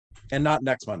And not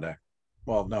next Monday.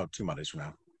 Well, no, 2 Mondays from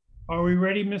now. Are we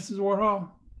ready, Mrs. Warhol?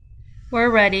 We're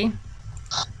ready.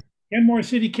 Kenmore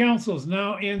City Council is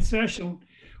now in session.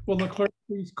 Will the clerk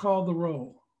please call the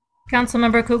roll?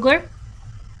 Councilmember Kugler?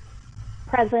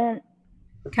 Present.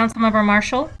 Councilmember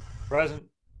Marshall? Present.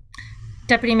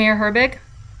 Deputy Mayor Herbig?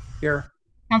 Here.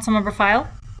 Councilmember File?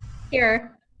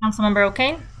 Here. Councilmember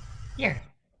O'Kane? Here.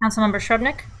 Councilmember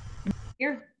Shrubnik?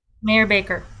 Here. Mayor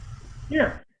Baker?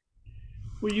 Here.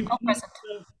 Will you please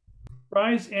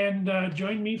rise and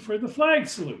join me for the flag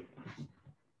salute?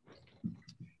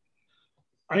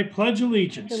 I pledge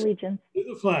allegiance to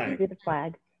the flag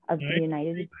of the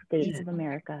United States of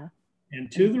America and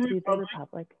to the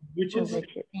republic which for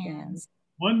which it stands,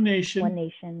 one nation,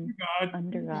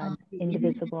 under God,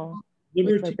 indivisible, with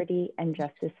with liberty and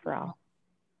justice for all.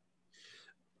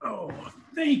 Oh,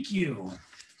 thank you.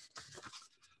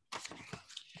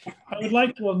 I would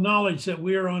like to acknowledge that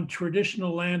we are on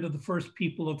traditional land of the first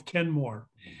people of Kenmore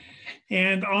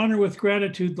and honor with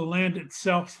gratitude the land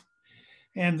itself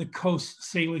and the Coast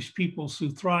Salish peoples who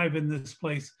thrive in this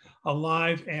place,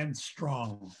 alive and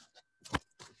strong.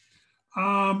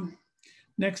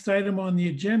 Next item on the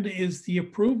agenda is the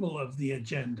approval of the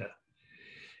agenda.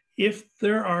 If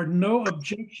there are no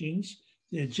objections,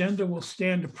 the agenda will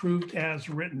stand approved as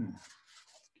written.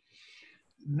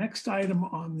 Next item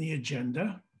on the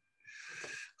agenda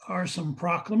are some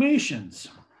proclamations.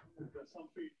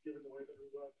 Given the way that we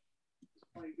were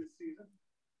playing this season,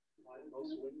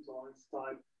 most wins are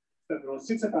inside 7 or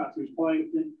 6 about who's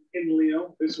playing in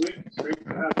Leo this week. So we're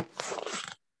going to have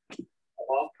a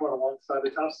wild card alongside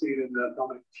the top seed in the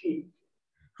Dominic team.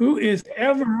 Who is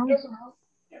ever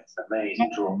Yes,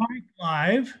 amazing draw.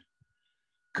 Live.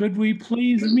 Could we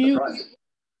please mute?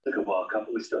 Took a while,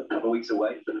 we're still a couple of weeks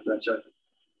away from the French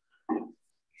Open.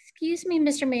 Excuse me,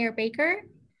 Mr. Mayor Baker.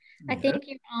 I think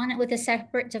you're on it with a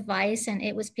separate device and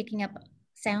it was picking up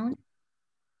sound.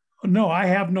 No, I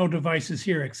have no devices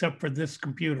here except for this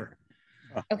computer.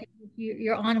 Okay,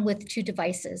 you're on with 2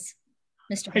 devices,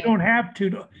 Mr. Mayor. I don't have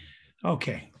to.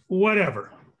 Okay,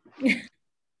 whatever. It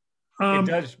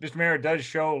does, Mr. Mayor, it does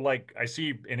show, like, I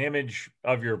see an image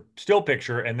of your still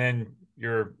picture and then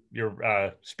your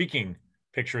speaking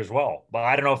picture as well. But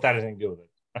I don't know if that has anything to do with it.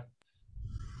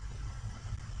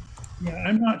 Yeah,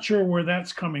 I'm not sure where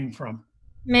that's coming from.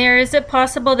 Mayor, is it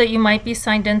possible that you might be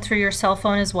signed in through your cell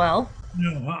phone as well?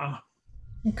 No,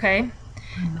 Okay.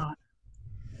 I'm not.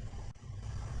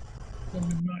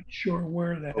 I'm not sure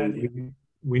where that is.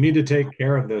 We need to take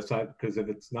care of this because if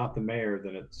it's not the mayor,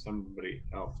 then it's somebody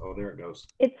else. Oh, there it goes.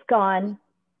 It's gone.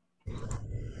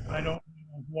 I don't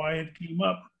know why it came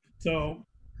up. So,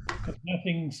 because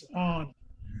nothing's on.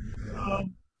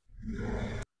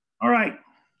 All right.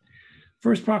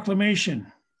 First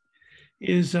proclamation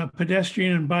is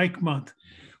Pedestrian and Bike Month.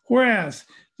 Whereas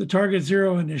the Target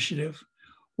Zero initiative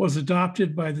was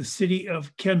adopted by the city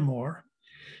of Kenmore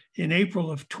in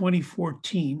April of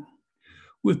 2014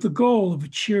 with the goal of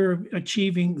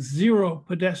achieving 0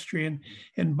 pedestrian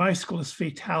and bicyclist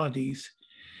fatalities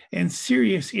and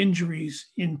serious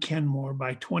injuries in Kenmore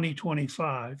by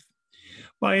 2025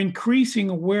 by increasing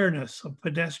awareness of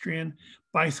pedestrian,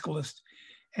 bicyclist,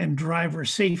 and driver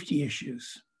safety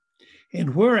issues.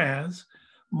 And whereas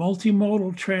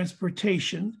multimodal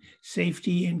transportation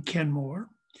safety in Kenmore,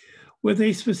 with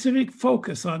a specific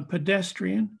focus on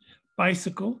pedestrian,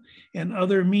 bicycle, and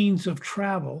other means of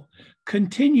travel,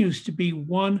 continues to be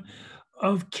one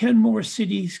of Kenmore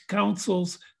City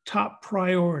Council's top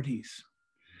priorities.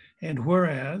 And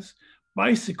whereas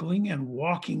bicycling and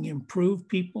walking improve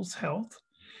people's health,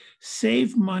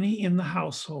 save money in the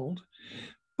household,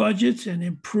 budgets and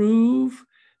improve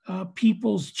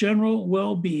people's general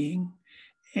well-being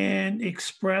and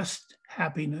expressed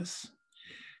happiness.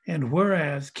 And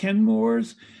whereas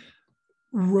Kenmore's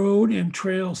road and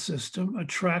trail system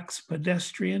attracts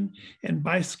pedestrian and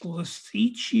bicyclists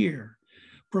each year,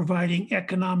 providing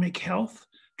economic health,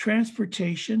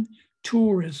 transportation,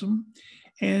 tourism,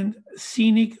 and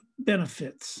scenic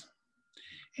benefits.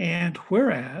 And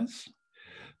whereas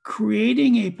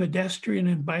creating a pedestrian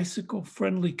and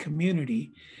bicycle-friendly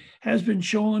community has been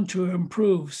shown to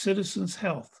improve citizens'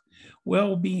 health,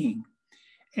 well-being,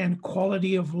 and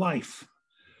quality of life,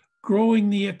 growing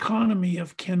the economy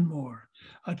of Kenmore,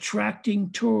 attracting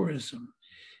tourism,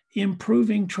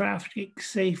 improving traffic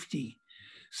safety,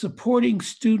 supporting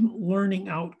student learning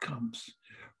outcomes,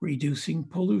 reducing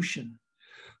pollution,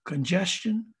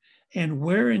 congestion, and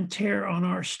wear and tear on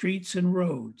our streets and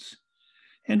roads.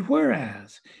 And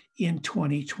whereas in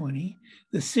 2020,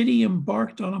 the city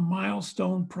embarked on a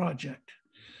milestone project,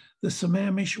 the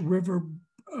Sammamish River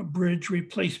Bridge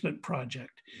Replacement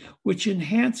Project, which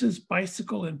enhances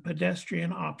bicycle and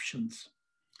pedestrian options.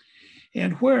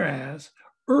 And whereas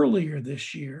earlier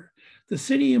this year, the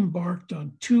city embarked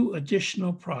on 2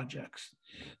 additional projects,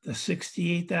 the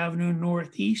 68th Avenue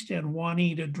Northeast and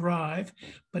Juanita Drive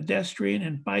pedestrian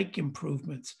and bike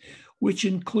improvements, which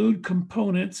include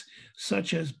components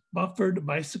such as buffered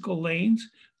bicycle lanes,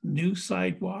 new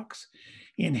sidewalks,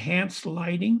 enhanced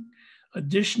lighting,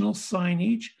 additional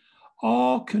signage,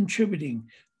 all contributing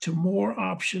to more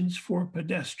options for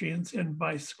pedestrians and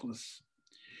bicyclists,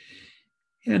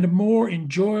 and a more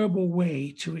enjoyable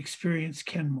way to experience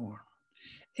Kenmore.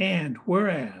 And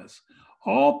whereas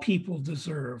all people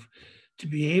deserve to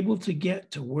be able to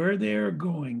get to where they are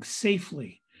going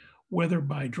safely, whether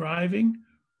by driving,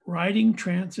 riding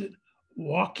transit,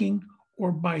 walking,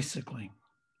 or bicycling.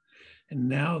 And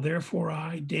now, therefore,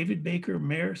 I, David Baker,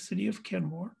 Mayor, City of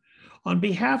Kenmore, on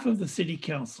behalf of the City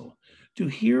Council, do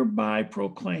hereby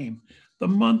proclaim the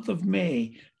month of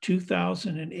May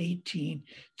 2018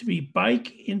 to be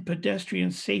Bike and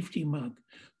Pedestrian Safety Month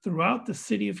throughout the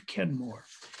City of Kenmore,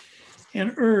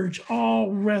 and urge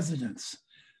all residents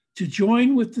to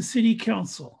join with the City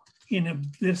Council in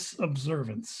this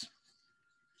observance.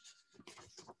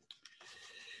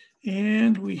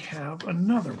 And we have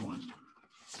another one.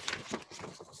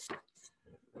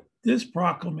 This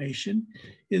proclamation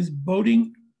is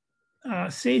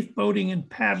Safe Boating and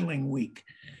Paddling Week,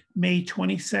 May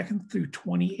 22nd through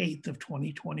 28th of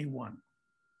 2021.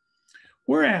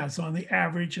 Whereas on the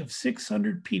average of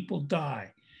 600 people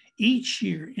die each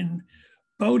year in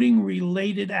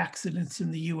boating-related accidents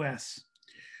in the US,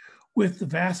 with the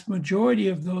vast majority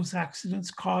of those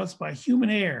accidents caused by human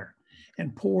error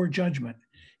and poor judgment,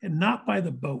 and not by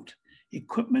the boat,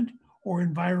 equipment, or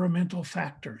environmental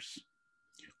factors.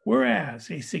 Whereas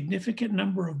a significant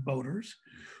number of boaters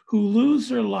who lose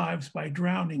their lives by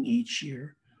drowning each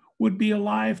year would be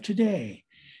alive today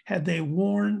had they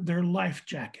worn their life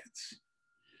jackets.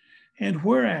 And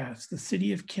whereas the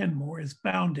City of Kenmore is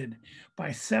bounded by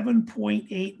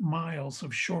 7.8 miles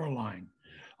of shoreline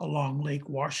along Lake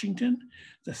Washington,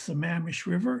 the Sammamish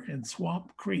River, and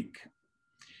Swamp Creek.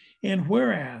 And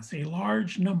whereas a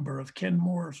large number of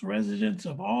Kenmore's residents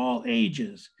of all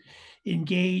ages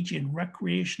engage in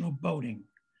recreational boating.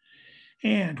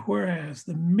 And whereas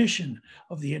the mission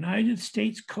of the United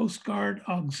States Coast Guard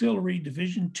Auxiliary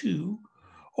Division II,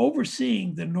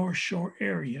 overseeing the North Shore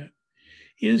area,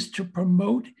 is to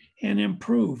promote and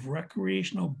improve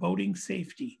recreational boating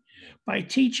safety by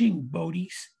teaching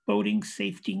boating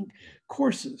safety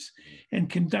courses and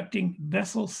conducting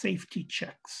vessel safety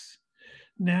checks.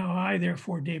 Now I,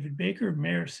 therefore, David Baker,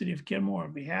 Mayor, City of Kenmore,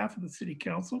 on behalf of the City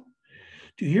Council,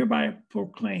 do hereby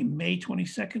proclaim May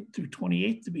 22nd through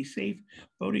 28th to be Safe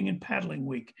Boating and Paddling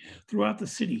Week throughout the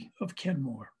City of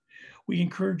Kenmore. We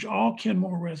encourage all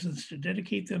Kenmore residents to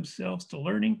dedicate themselves to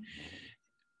learning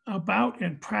about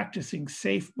and practicing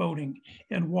safe boating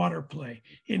and water play,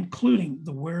 including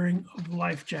the wearing of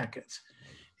life jackets.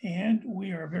 And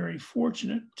we are very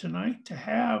fortunate tonight to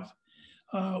have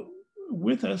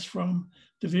with us from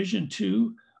Division II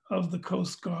of the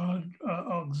Coast Guard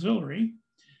Auxiliary.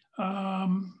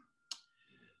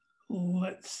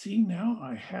 Let's see now,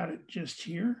 I had it just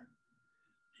here.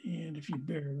 And if you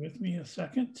bear with me a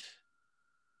second.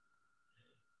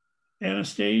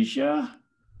 Anastasia,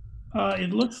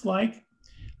 it looks like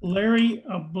Larry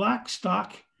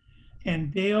Blackstock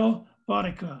and Dale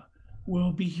Bodica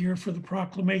will be here for the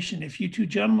proclamation. If you two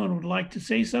gentlemen would like to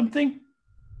say something,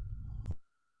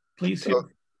 please.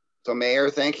 So Mayor,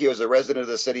 thank you. As a resident of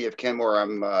the City of Kenmore,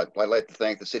 I'd like to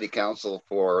thank the City Council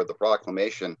for the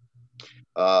proclamation.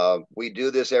 We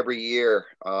do this every year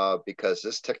because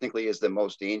this technically is the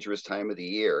most dangerous time of the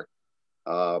year.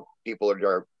 People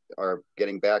are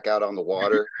getting back out on the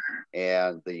water,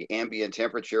 and the ambient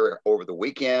temperature over the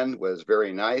weekend was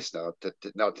very nice.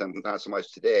 Not so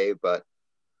much today, but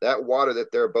that water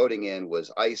that they're boating in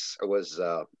was ice.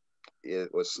 It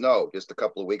was snow just a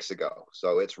couple of weeks ago,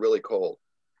 so it's really cold.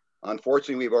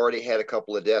 Unfortunately, we've already had a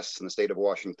couple of deaths in the state of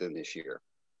Washington this year.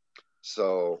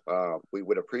 So we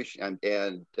would appreciate,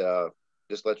 and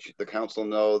just let the council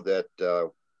know that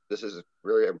this is a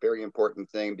very important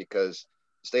thing, because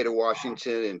the state of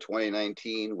Washington in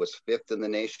 2019 was 5th in the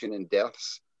nation in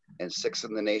deaths and 6th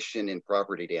in the nation in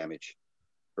property damage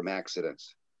from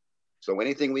accidents. So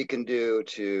anything we can do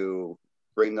to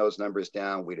bring those numbers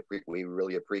down, we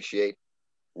really appreciate.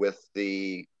 With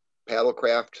the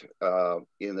paddlecraft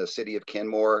in the City of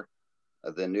Kenmore,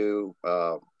 the new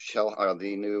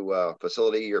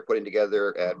facility you're putting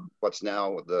together at what's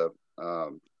now the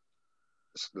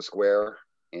square,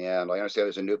 and I understand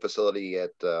there's a new facility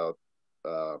at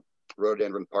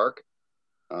Rhododendron Park.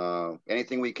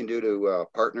 Anything we can do to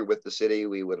partner with the city,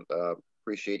 we would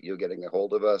appreciate you getting a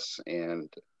hold of us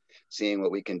and seeing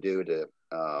what we can do to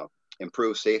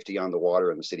improve safety on the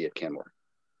water in the city of Kenmore.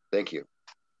 Thank you.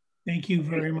 Thank you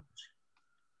very much.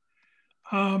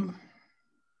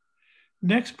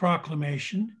 Next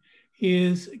proclamation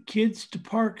is Kids to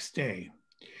Parks Day.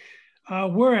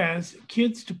 Whereas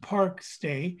Kids to Parks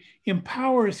Day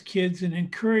empowers kids and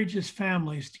encourages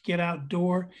families to get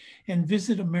outdoor and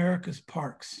visit America's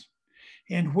parks.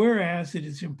 And whereas it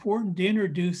is important to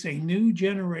introduce a new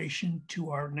generation to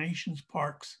our nation's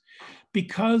parks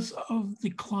because of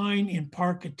decline in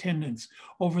park attendance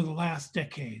over the last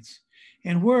decades.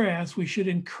 And whereas we should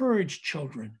encourage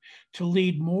children to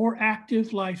lead more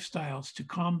active lifestyles to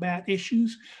combat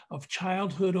issues of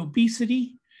childhood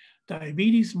obesity,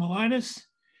 diabetes mellitus,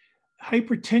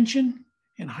 hypertension,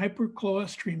 and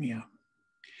hypercholesteremia.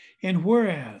 And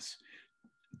whereas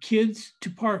Kids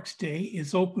to Parks Day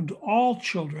is open to all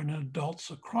children and adults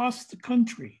across the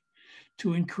country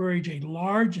to encourage a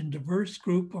large and diverse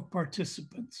group of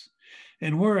participants.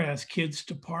 And whereas Kids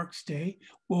to Parks Day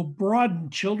will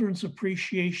broaden children's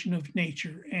appreciation of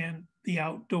nature and the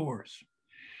outdoors.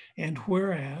 And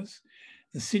whereas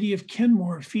the city of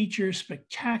Kenmore features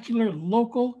spectacular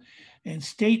local and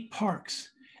state parks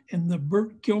and the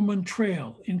Burt Gilman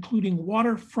Trail, including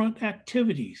waterfront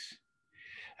activities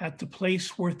at the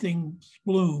Place Where Things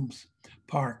Blooms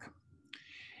Park.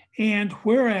 And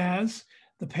whereas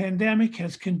the pandemic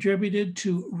has contributed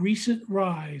to recent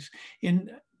rise in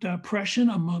depression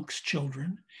amongst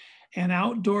children, and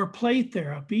outdoor play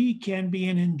therapy can be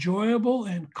an enjoyable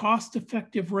and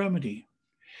cost-effective remedy.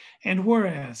 And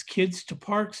whereas Kids to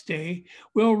Parks Day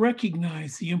will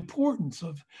recognize the importance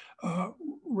of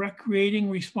recreating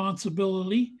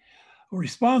responsibly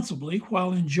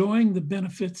while enjoying the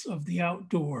benefits of the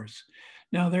outdoors.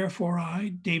 Now, therefore,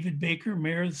 I, David Baker,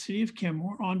 Mayor of the City of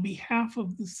Kenmore, on behalf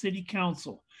of the City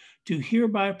Council, do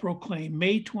hereby proclaim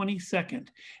May 22nd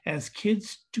as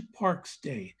Kids to Parks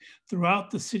Day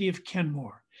throughout the City of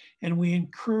Kenmore. And we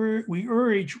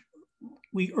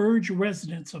urge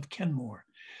residents of Kenmore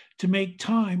to make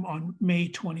time on May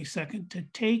 22nd to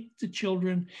take the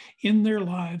children in their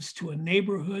lives to a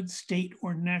neighborhood, state,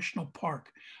 or national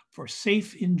park for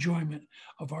safe enjoyment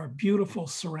of our beautiful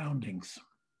surroundings.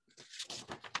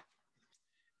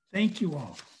 Thank you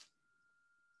all.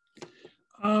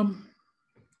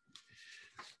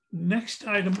 Next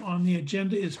item on the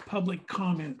agenda is public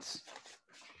comments.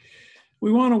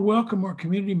 We want to welcome our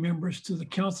community members to the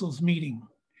council's meeting.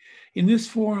 In this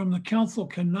forum, the council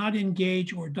cannot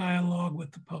engage or dialogue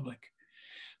with the public.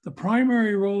 The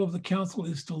primary role of the council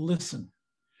is to listen.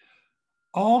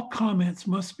 All comments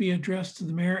must be addressed to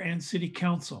the mayor and city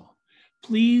council.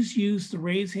 Please use the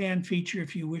raise hand feature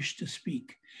if you wish to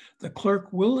speak. The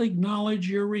clerk will acknowledge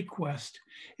your request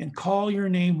and call your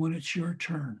name when it's your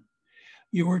turn.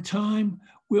 Your time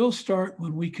will start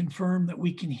when we confirm that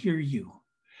we can hear you.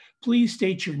 Please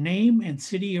state your name and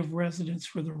city of residence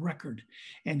for the record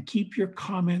and keep your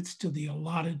comments to the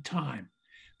allotted time.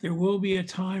 There will be a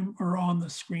timer on the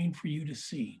screen for you to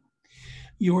see.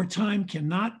 Your time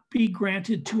cannot be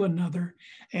granted to another,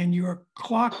 and your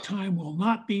clock time will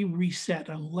not be reset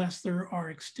unless there are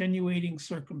extenuating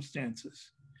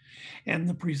circumstances, and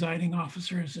the presiding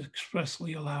officer has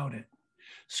expressly allowed it.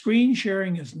 Screen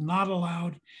sharing is not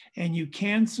allowed, and you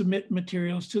can submit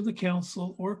materials to the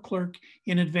council or clerk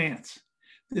in advance.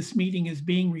 This meeting is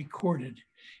being recorded,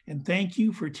 and thank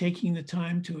you for taking the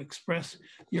time to express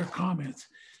your comments.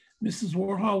 Mrs.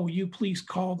 Warhol, will you please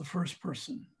call the first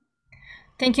person?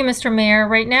 Thank you, Mr. Mayor.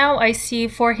 Right now, I see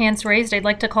 4 hands raised. I'd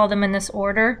like to call them in this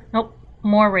order. Nope,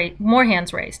 more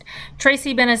hands raised.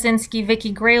 Tracy Benezinski,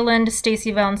 Vicky Grayland, Stacy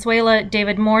Valenzuela,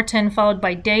 David Morton, followed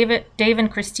by Dave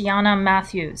and Christiana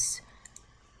Matthews.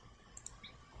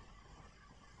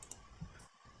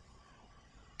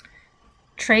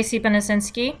 Tracy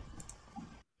Benezinski.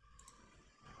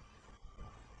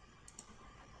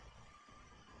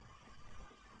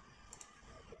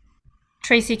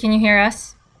 Tracy, can you hear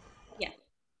us?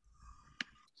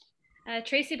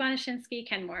 Tracy Bonashinsky,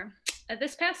 Kenmore.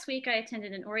 This past week, I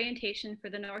attended an orientation for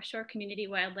the North Shore Community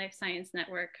Wildlife Science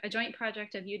Network, a joint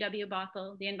project of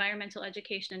UW-Bothell, the Environmental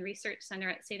Education and Research Center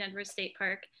at St. Edward's State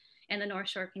Park, and the North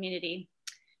Shore community.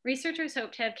 Researchers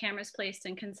hope to have cameras placed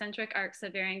in concentric arcs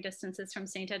of varying distances from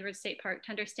St. Edward's State Park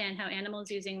to understand how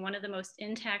animals using one of the most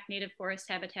intact native forest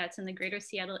habitats in the greater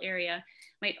Seattle area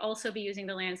might also be using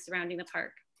the land surrounding the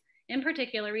park. In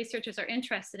particular, researchers are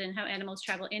interested in how animals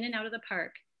travel in and out of the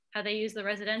park, how they use the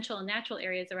residential and natural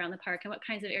areas around the park, and what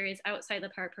kinds of areas outside the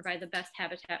park provide the best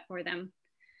habitat for them.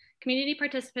 Community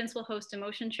participants will host a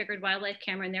motion-triggered wildlife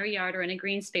camera in their yard or in a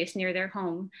green space near their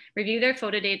home, review their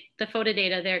the photo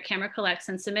data their camera collects,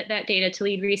 and submit that data to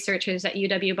lead researchers at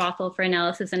UW-Bothell for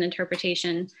analysis and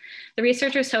interpretation. The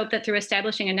researchers hope that through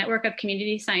establishing a network of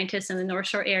community scientists in the North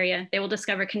Shore area, they will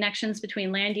discover connections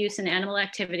between land use and animal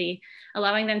activity,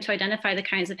 allowing them to identify the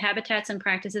kinds of habitats and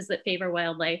practices that favor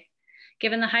wildlife.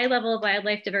 Given the high level of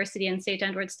wildlife diversity in St.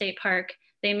 Edward State Park,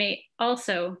 they may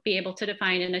also be able to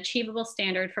define an achievable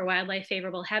standard for wildlife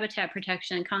favorable habitat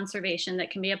protection and conservation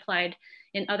that can be applied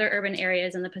in other urban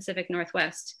areas in the Pacific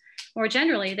Northwest. More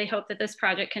generally, they hope that this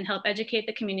project can help educate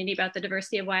the community about the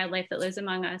diversity of wildlife that lives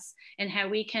among us and how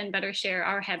we can better share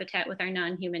our habitat with our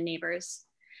non-human neighbors.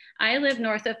 I live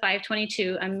north of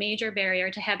 522, a major barrier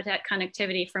to habitat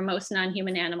connectivity for most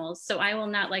non-human animals, so I will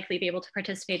not likely be able to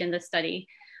participate in this study.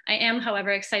 I am,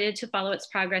 however, excited to follow its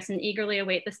progress and eagerly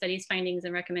await the study's findings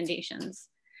and recommendations.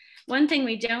 One thing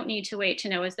we don't need to wait to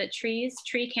know is that trees,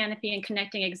 tree canopy, and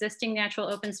connecting existing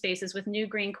natural open spaces with new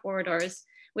green corridors,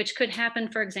 which could happen,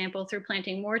 for example, through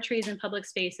planting more trees in public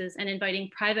spaces and inviting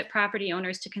private property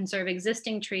owners to conserve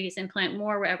existing trees and plant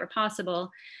more wherever possible,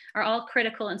 are all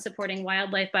critical in supporting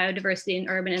wildlife biodiversity in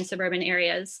urban and suburban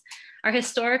areas. Our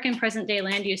historic and present day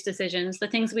land use decisions, the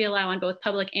things we allow on both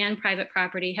public and private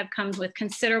property, have come with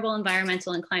considerable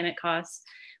environmental and climate costs.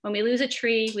 When we lose a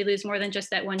tree, we lose more than just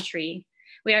that one tree.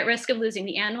 We are at risk of losing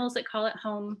the animals that call it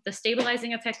home, the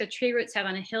stabilizing effect that tree roots have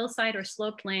on a hillside or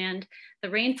sloped land,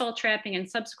 the rainfall trapping and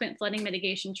subsequent flooding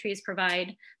mitigation trees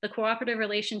provide, the cooperative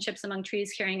relationships among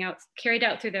trees carried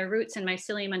out through their roots and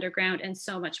mycelium underground, and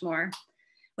so much more.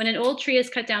 When an old tree is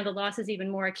cut down, the loss is even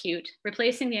more acute.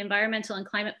 Replacing the environmental and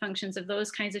climate functions of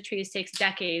those kinds of trees takes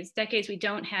decades we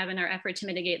don't have in our effort to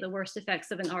mitigate the worst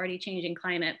effects of an already changing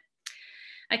climate.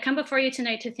 I come before you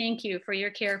tonight to thank you for your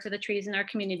care for the trees in our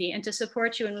community and to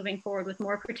support you in moving forward with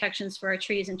more protections for our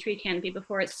trees and tree canopy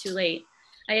before it's too late.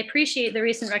 I appreciate the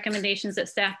recent recommendations that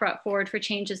staff brought forward for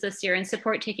changes this year and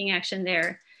support taking action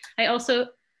there. I also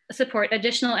support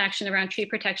additional action around tree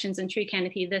protections and tree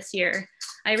canopy this year.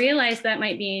 I realize that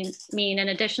might mean an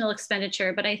additional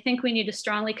expenditure, but I think we need to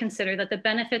strongly consider that the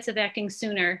benefits of acting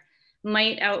sooner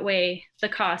might outweigh the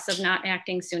costs of not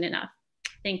acting soon enough.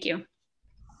 Thank you.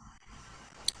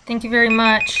 Thank you very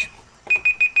much.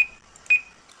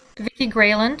 Vicki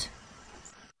Grayland.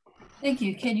 Thank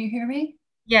you. Can you hear me?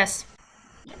 Yes.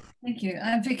 Thank you.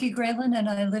 I'm Vicki Grayland and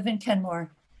I live in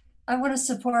Kenmore. I want to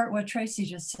support what Tracy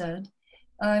just said.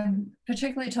 I'm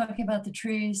particularly talking about the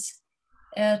trees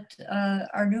at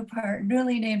our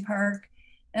newly named park.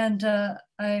 And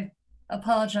I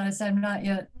apologize, I'm not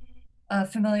yet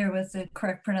familiar with the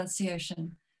correct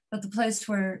pronunciation, but the place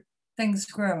where things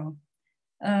grow.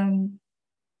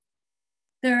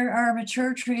 There are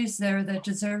mature trees there that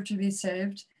deserve to be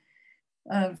saved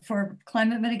for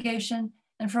climate mitigation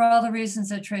and for all the reasons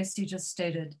that Tracy just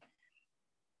stated.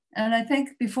 And I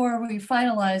think before we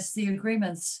finalize the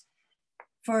agreements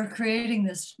for creating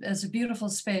this as a beautiful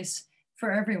space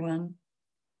for everyone,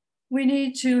 we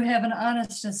need to have an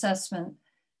honest assessment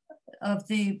of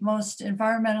the most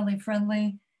environmentally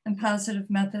friendly and positive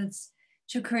methods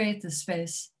to create the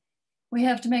space. We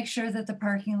have to make sure that the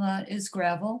parking lot is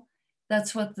gravel.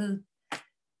 That's what the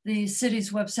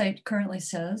city's website currently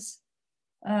says.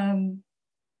 And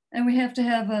we have to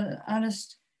have an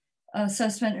honest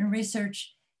assessment and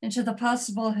research into the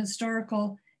possible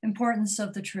historical importance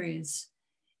of the trees.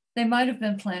 They might have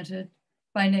been planted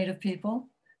by Native people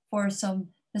for some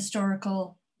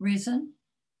historical reason.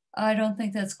 I don't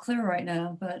think that's clear right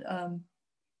now, but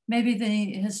maybe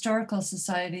the Historical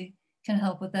Society can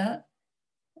help with that.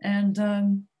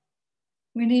 And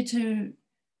we need to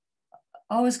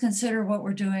always consider what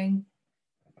we're doing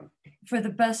for the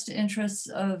best interests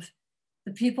of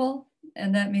the people,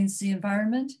 and that means the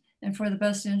environment, and for the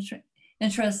best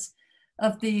interests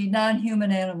of the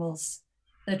non-human animals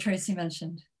that Tracy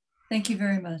mentioned. Thank you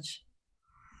very much.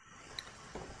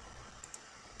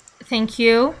 Thank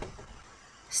you.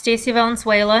 Stacy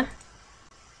Valenzuela.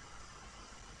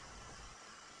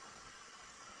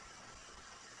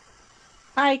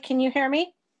 Hi, can you hear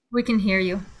me? We can hear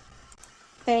you.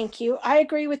 Thank you. I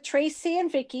agree with Tracy and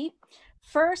Vicki.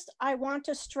 First, I want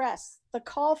to stress the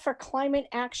call for climate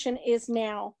action is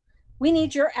now. We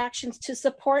need your actions to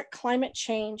support climate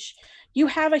change. You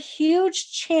have a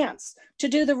huge chance to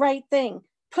do the right thing.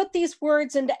 Put these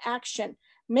words into action.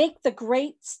 Make the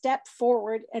great step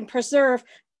forward and preserve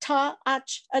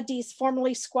Ta'ach Adis,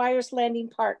 formerly Squires Landing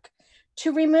Park.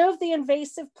 To remove the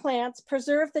invasive plants,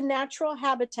 preserve the natural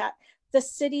habitat, the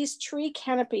city's tree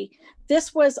canopy.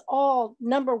 This was all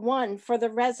 #1 for the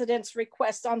residents'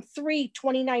 request on 3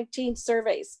 2019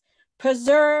 surveys.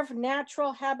 preserve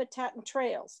natural habitat and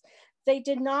trails. They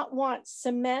did not want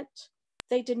cement.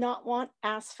 They did not want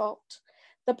asphalt.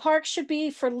 The park should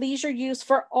be for leisure use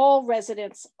for all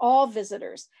residents, all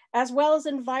visitors, as well as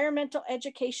environmental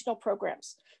educational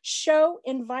programs. Show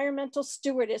environmental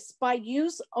stewardess by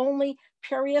use only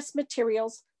pervious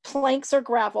materials, planks or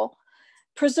gravel.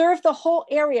 Preserve the whole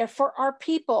area for our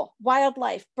people,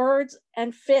 wildlife, birds,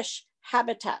 and fish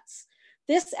habitats.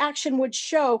 This action would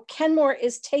show Kenmore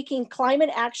is taking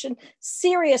climate action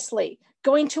seriously,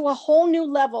 going to a whole new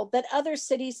level that other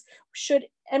cities should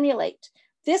emulate.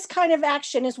 This kind of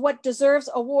action is what deserves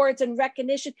awards and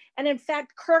recognition. And in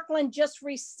fact, Kirkland just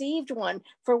received one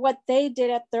for what they did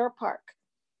at their park.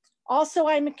 Also,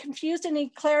 I'm confused and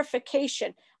need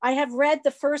clarification. I have read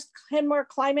the first Kenmore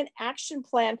Climate Action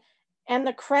Plan and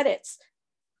the credits.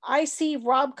 I see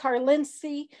Rob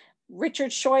Karlinski,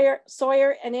 Richard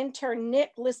Sawyer, and intern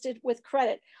Nick listed with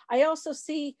credit. I also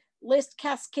see list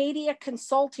Cascadia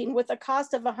Consulting with a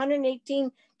cost of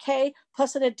 $118K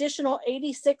plus an additional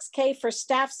 $86K for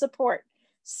staff support.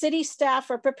 City staff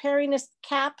are preparing a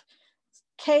cap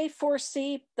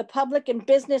K4C, the public and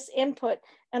business input.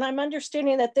 And I'm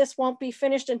understanding that this won't be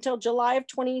finished until July of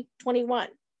 2021.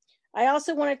 I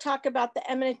also want to talk about the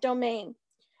eminent domain.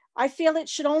 I feel it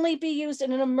should only be used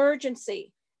in an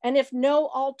emergency and if no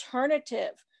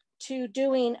alternative to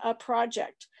doing a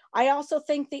project. I also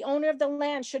think the owner of the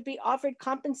land should be offered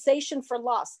compensation for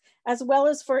loss, as well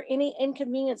as for any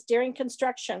inconvenience during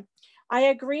construction. I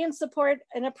agree and support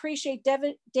and appreciate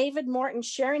David Morton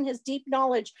sharing his deep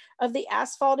knowledge of the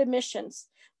asphalt emissions.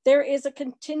 There is a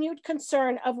continued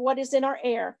concern of what is in our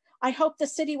air. I hope the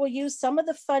city will use some of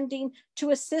the funding to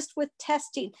assist with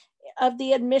testing of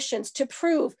the emissions to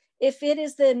prove if it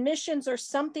is the emissions or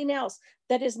something else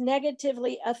that is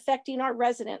negatively affecting our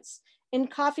residents. In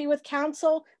Coffee with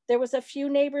Council, there was a few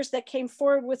neighbors that came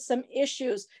forward with some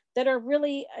issues that are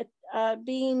really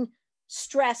being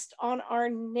stressed on our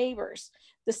neighbors.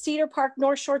 The Cedar Park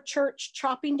North Shore Church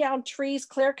chopping down trees,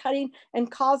 clear cutting,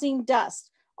 and causing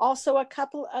dust. Also, a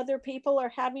couple other people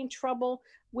are having trouble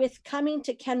with coming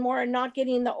to Kenmore and not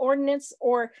getting the ordinance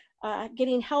or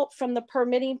getting help from the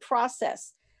permitting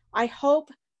process. I hope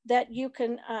that you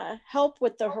can help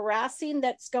with the harassing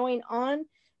that's going on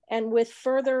and with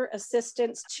further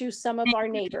assistance to some of our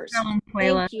neighbors.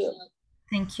 Thank you.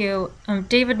 Thank you.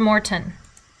 David Morton.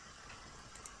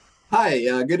 Hi,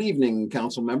 good evening,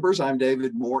 council members. I'm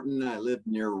David Morton. I live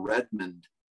near Redmond.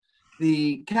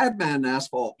 The Cadman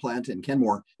asphalt plant in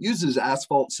Kenmore uses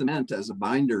asphalt cement as a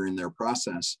binder in their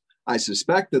process. I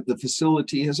suspect that the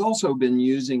facility has also been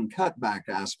using cutback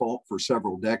asphalt for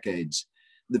several decades.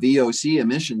 The VOC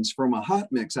emissions from a hot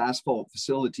mix asphalt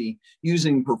facility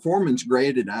using performance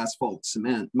graded asphalt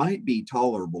cement might be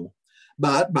tolerable,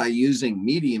 but by using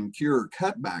medium cure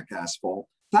cutback asphalt,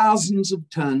 thousands of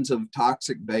tons of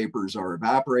toxic vapors are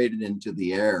evaporated into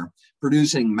the air,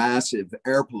 producing massive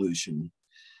air pollution.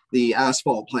 The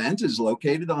asphalt plant is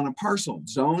located on a parcel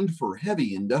zoned for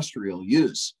heavy industrial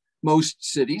use. Most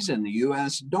cities in the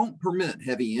US don't permit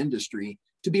heavy industry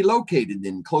to be located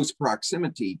in close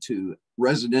proximity to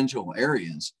residential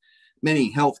areas.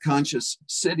 Many health-conscious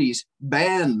cities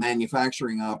ban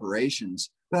manufacturing operations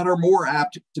that are more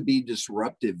apt to be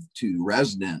disruptive to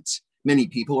residents. Many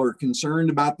people are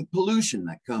concerned about the pollution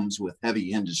that comes with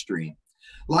heavy industry.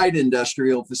 Light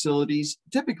industrial facilities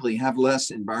typically have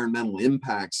less environmental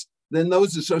impacts than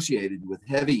those associated with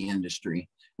heavy industry,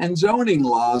 and zoning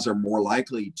laws are more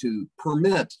likely to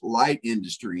permit light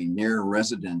industry near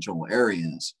residential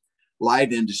areas.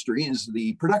 Light industry is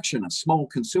the production of small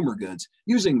consumer goods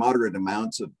using moderate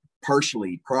amounts of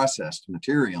partially processed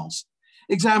materials.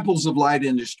 Examples of light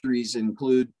industries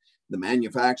include the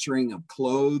manufacturing of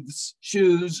clothes,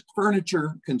 shoes,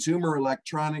 furniture, consumer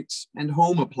electronics, and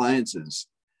home appliances.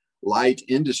 Light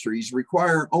industries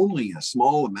require only a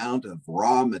small amount of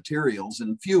raw materials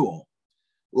and fuel.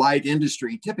 Light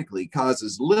industry typically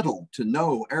causes little to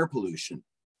no air pollution.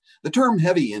 The term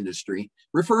heavy industry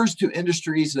refers to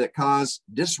industries that cause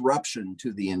disruption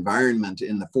to the environment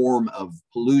in the form of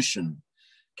pollution.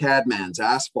 Cadman's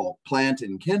asphalt plant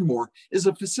in Kenmore is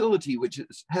a facility which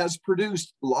has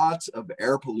produced lots of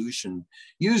air pollution,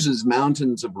 uses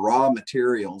mountains of raw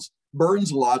materials,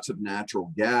 burns lots of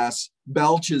natural gas,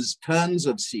 belches tons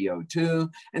of CO2,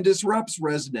 and disrupts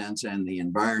residents and the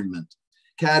environment.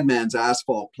 Cadman's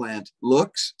asphalt plant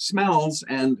looks, smells,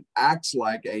 and acts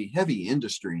like a heavy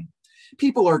industry.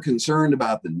 People are concerned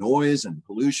about the noise and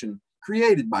pollution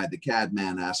created by the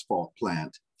Cadman asphalt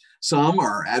plant. Some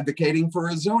are advocating for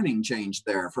a zoning change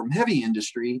there from heavy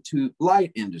industry to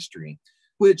light industry.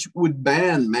 which would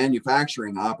ban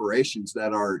manufacturing operations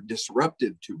that are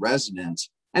disruptive to residents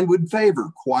and would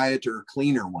favor quieter,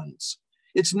 cleaner ones.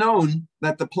 It's known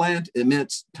that the plant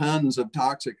emits tons of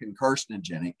toxic and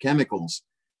carcinogenic chemicals.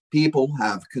 People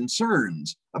have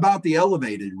concerns about the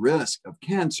elevated risk of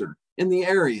cancer in the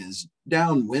areas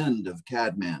downwind of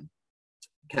Cadman.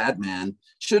 Cadman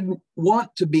should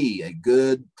want to be a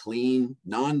good, clean,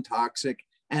 non-toxic,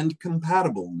 and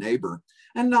compatible neighbor,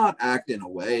 and not act in a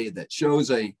way that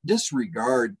shows a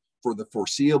disregard for the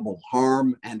foreseeable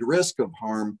harm and risk of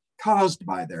harm caused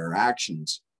by their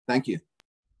actions. Thank you.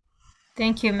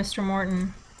 Thank you, Mr.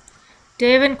 Morton.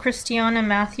 David Christiana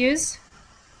Matthews.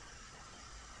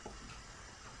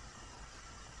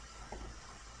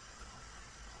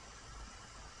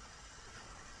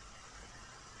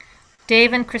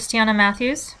 Dave and Christiana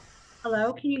Matthews.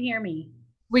 Hello, can you hear me?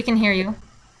 We can hear you.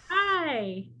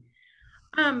 Hi.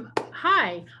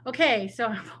 Hi. Okay, so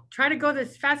I'll try to go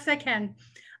this fast as I can.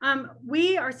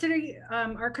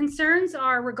 Our concerns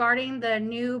are regarding the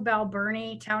new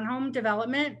Balburney townhome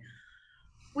development.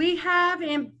 We have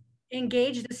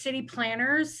engaged the city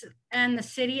planners and the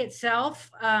city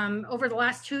itself over the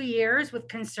last 2 years with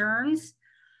concerns,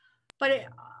 but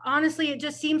honestly, it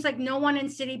just seems like no one in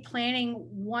city planning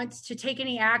wants to take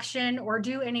any action or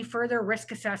do any further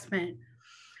risk assessment.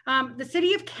 The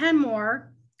city of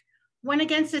Kenmore went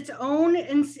against its own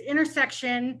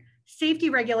intersection safety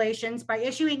regulations by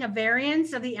issuing a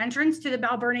variance of the entrance to the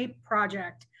Balburney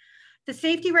project. The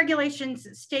safety regulations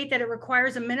state that it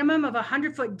requires a minimum of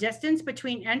 100-foot distance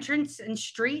between entrance and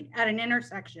street at an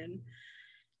intersection.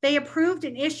 They approved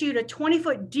and issued a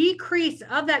 20-foot decrease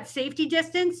of that safety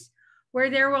distance,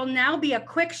 where there will now be a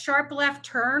quick sharp left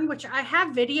turn, which I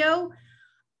have video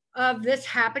of this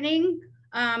happening,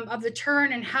 of the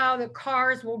turn and how the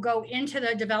cars will go into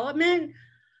the development,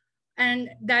 and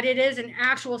that it is an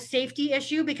actual safety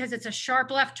issue because it's a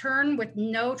sharp left turn with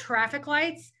no traffic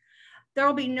lights. There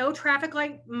will be no traffic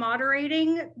light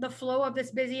moderating the flow of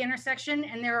this busy intersection,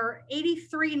 and there are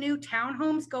 83 new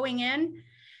townhomes going in,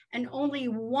 and only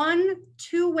one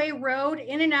two-way road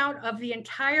in and out of the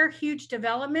entire huge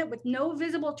development with no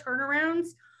visible turnarounds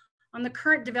on the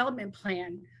current development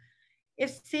plan.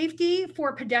 If safety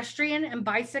for pedestrian and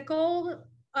bicycle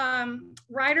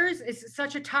riders is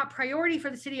such a top priority for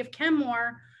the city of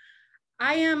Kenmore,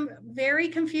 I am very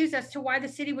confused as to why the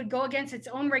city would go against its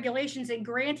own regulations in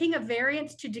granting a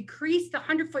variance to decrease the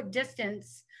 100-foot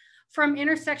distance from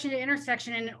intersection to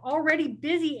intersection in an already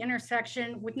busy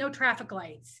intersection with no traffic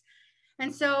lights.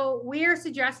 And so we are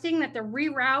suggesting that the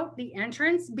reroute, the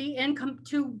entrance, be in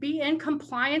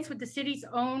compliance with the city's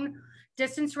own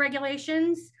distance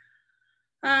regulations.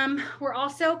 We're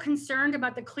also concerned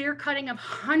about the clear cutting of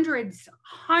hundreds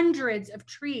of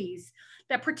trees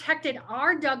that protected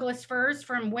our Douglas firs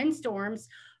from windstorms.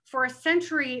 For a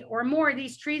century or more,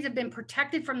 these trees have been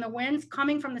protected from the winds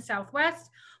coming from the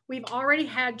southwest. We've already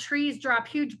had trees drop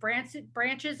huge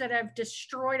branches that have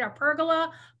destroyed our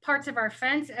pergola, parts of our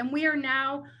fence, and we are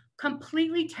now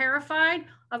completely terrified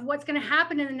of what's going to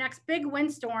happen in the next big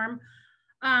windstorm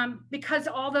because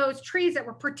all those trees that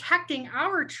were protecting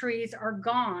our trees are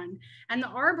gone. And the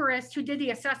arborist who did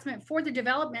the assessment for the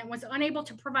development was unable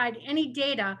to provide any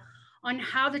data on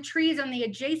how the trees on the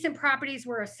adjacent properties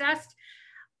were assessed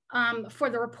for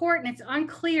the report, and it's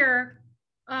unclear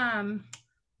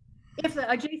if the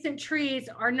adjacent trees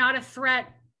are not a threat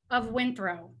of wind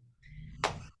throw.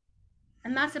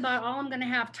 And that's about all I'm going to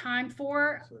have time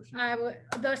for.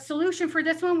 The solution for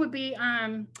this one would be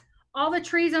all the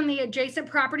trees on the adjacent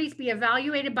properties be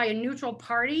evaluated by a neutral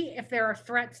party. If there are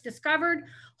threats discovered,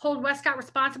 hold Westcott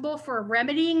responsible for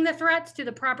remedying the threats to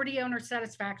the property owner's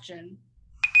satisfaction.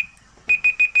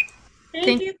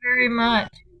 Thank you very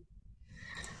much.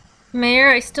 Mayor,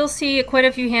 I still see quite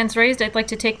a few hands raised. I'd like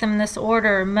to take them in this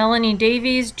order. Melanie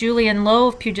Davies, Julian Lowe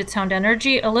of Puget Sound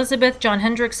Energy, Elizabeth, John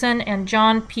Hendrickson, and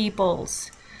John Peoples.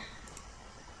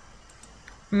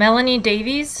 Melanie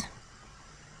Davies.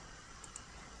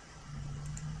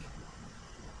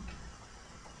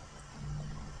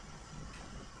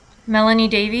 Melanie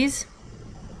Davies.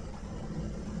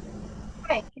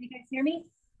 Hi, can you guys hear me?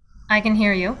 I can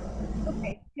hear you.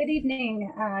 Okay, good evening,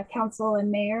 Council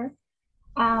and Mayor.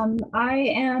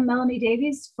 I am Melanie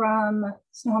Davies from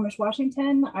Snohomish,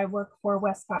 Washington. I work for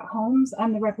Westcott Homes.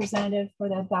 I'm the representative for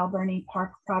the Balburney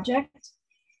Park project.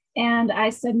 And I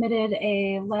submitted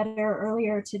a letter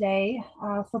earlier today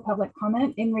for public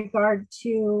comment in regard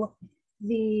to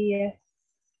the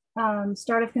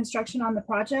start of construction on the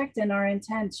project and our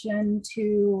intention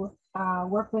to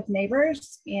work with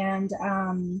neighbors and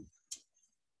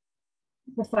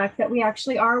the fact that we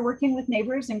actually are working with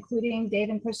neighbors, including Dave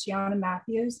and Christiana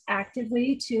Matthews,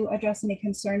 actively to address any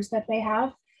concerns that they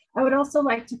have. I would also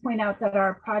like to point out that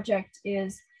our project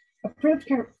is approved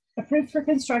for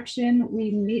construction.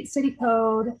 We meet city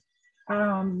code.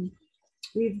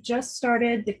 We've just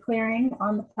started the clearing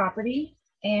on the property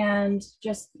and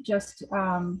just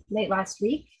late last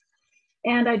week.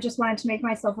 And I just wanted to make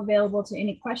myself available to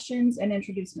any questions and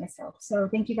introduce myself. So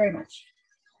thank you very much.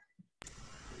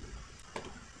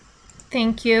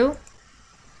 Thank you.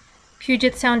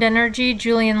 Puget Sound Energy,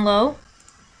 Julian Lowe.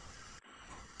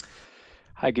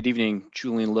 Hi, good evening.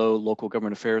 Julian Lowe, Local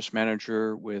Government Affairs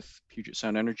Manager with Puget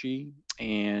Sound Energy.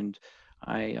 And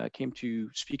I came to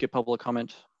speak at public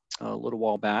comment a little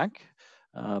while back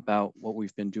about what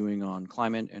we've been doing on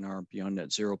climate and our Beyond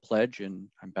Net Zero pledge. And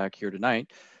I'm back here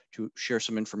tonight to share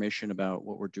some information about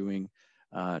what we're doing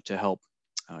to help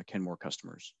Kenmore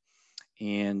customers.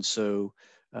 And so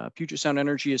Puget Sound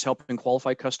Energy is helping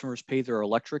qualified customers pay their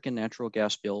electric and natural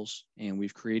gas bills, and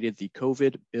we've created the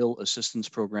COVID Bill Assistance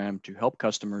Program to help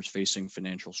customers facing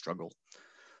financial struggle.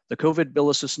 The COVID Bill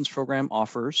Assistance Program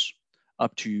offers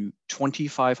up to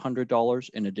 $2,500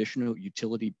 in additional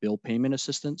utility bill payment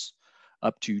assistance,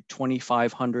 up to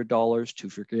 $2,500 to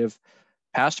forgive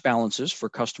past balances for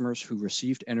customers who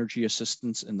received energy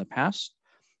assistance in the past,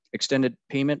 extended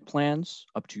payment plans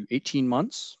up to 18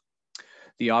 months,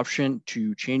 the option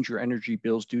to change your energy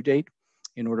bill's due date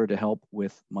in order to help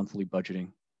with monthly budgeting.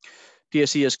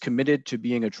 PSE is committed to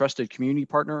being a trusted community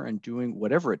partner and doing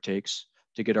whatever it takes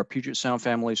to get our Puget Sound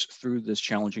families through this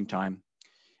challenging time.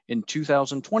 In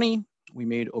 2020, we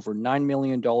made over $9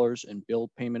 million in bill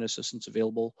payment assistance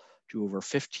available to over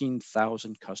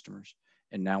 15,000 customers,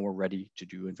 and now we're ready to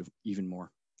do even more.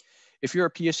 If you're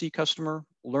a PSE customer,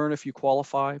 learn if you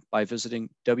qualify by visiting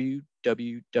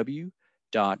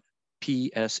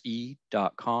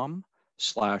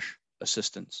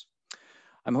www.pse.com/assistance.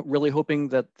 I'm really hoping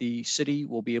that the city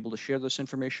will be able to share this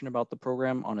information about the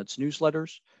program on its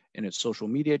newsletters and its social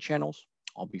media channels.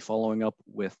 I'll be following up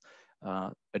with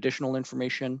additional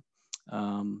information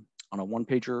on a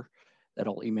one-pager that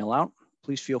I'll email out.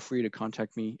 Please feel free to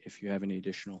contact me if you have any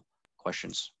additional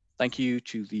questions. Thank you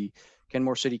to the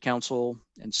Kenmore City Council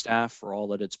and staff for all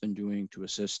that it's been doing to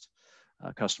assist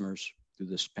customers through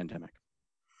this pandemic.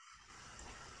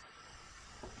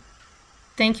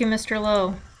 Thank you, Mr.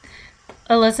 Lowe.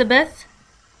 Elizabeth?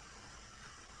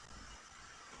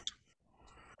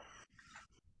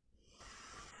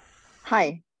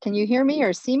 Hi, can you hear me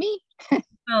or see me?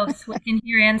 Both, we can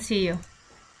hear and see you.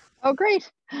 Oh,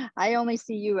 great. I only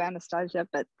see you, Anastasia,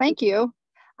 but thank you.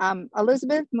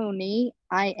 Elizabeth Mooney.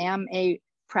 I am a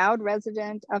proud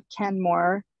resident of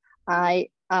Kenmore. I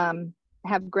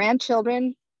have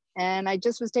grandchildren and I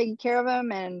just was taking care of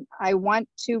them, and I want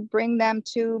to bring them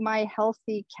to my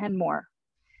healthy Kenmore.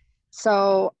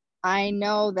 So I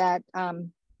know that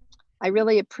I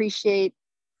really appreciate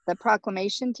the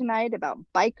proclamation tonight about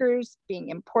bikers being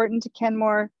important to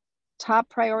Kenmore. Top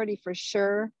priority for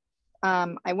sure.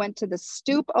 I went to the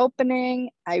Stoop opening.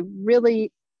 I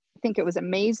really think it was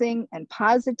amazing and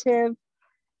positive.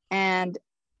 And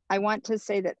I want to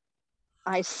say that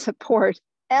I support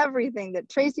everything that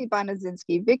Tracy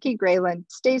Bonazinski, Vicki Grayland,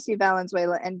 Stacy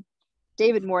Valenzuela, and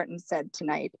David Morton said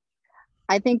tonight.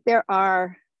 I think there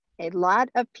are a lot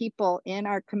of people in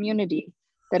our community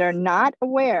that are not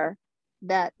aware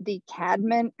that the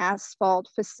Cadman asphalt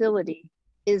facility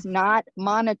is not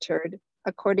monitored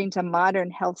according to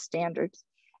modern health standards.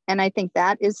 And I think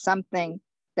that is something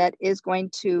that is going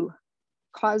to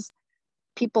cause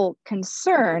people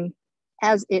concern,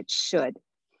 as it should.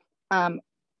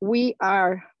 We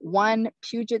are one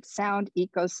Puget Sound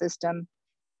ecosystem,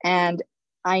 and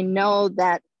I know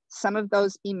that some of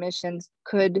those emissions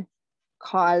could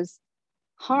cause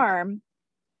harm.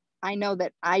 I know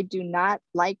that I do not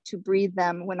like to breathe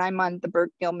them when I'm on the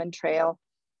Burke-Gilman Trail.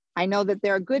 I know that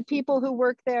there are good people who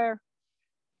work there,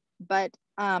 but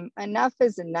enough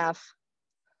is enough.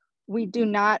 We do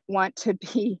not want to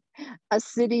be a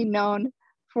city known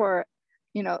for,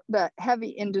 the heavy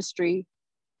industry.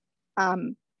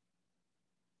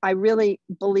 I really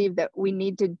believe that we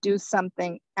need to do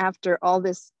something after all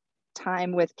this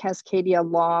time with Cascadia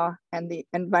Law and the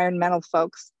environmental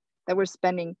folks that we're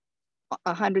spending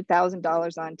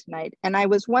 $100,000 on tonight. And I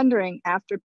was wondering,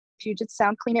 after Puget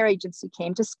Sound Clean Air Agency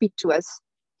came to speak to us,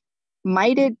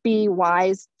 might it be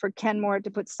wise for Kenmore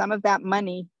to put some of that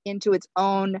money into its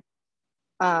own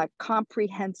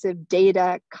comprehensive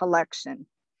data collection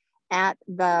at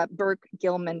the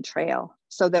Burke-Gilman Trail,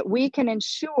 so that we can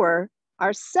ensure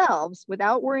ourselves,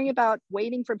 without worrying about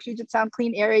waiting for Puget Sound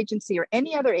Clean Air Agency or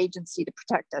any other agency to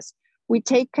protect us, we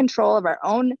take control of our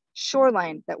own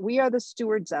shoreline that we are the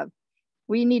stewards of.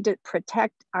 We need to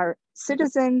protect our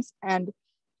citizens. And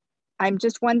I'm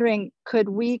just wondering, could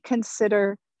we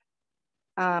consider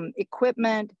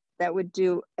equipment that would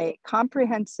do a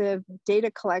comprehensive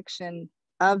data collection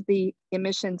of the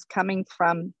emissions coming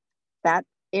from that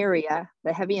area,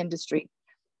 the heavy industry?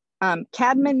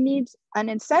 Cadman needs an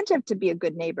incentive to be a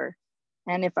good neighbor.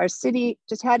 And if our city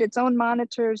just had its own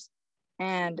monitors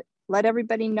and let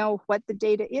everybody know what the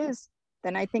data is,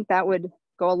 then I think that would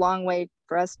go a long way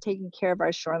for us taking care of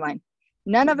our shoreline.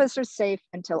 None of us are safe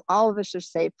until all of us are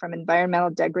safe from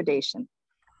environmental degradation.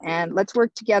 And let's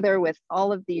work together with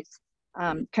all of these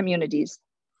communities.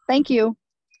 Thank you.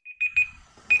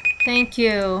 Thank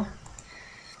you.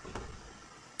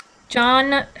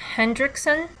 John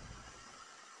Hendrickson.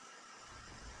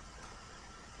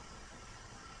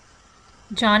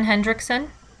 John Hendrickson.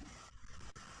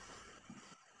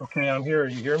 Okay, I'm here.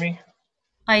 You hear me?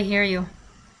 I hear you.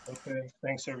 Okay,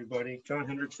 thanks everybody. John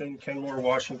Hendrickson, Kenmore,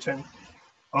 Washington.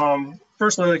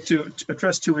 First, I'd like to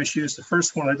address two issues. The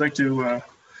first one, I'd like to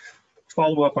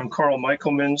follow up on Carl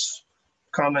Michaelman's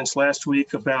comments last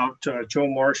week about Joe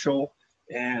Marshall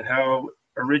and how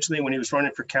originally when he was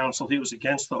running for council, he was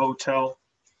against the hotel.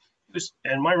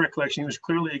 And my recollection, he was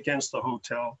clearly against the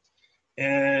hotel.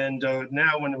 And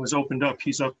now when it was opened up,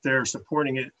 he's up there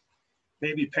supporting it,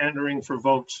 maybe pandering for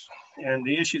votes. And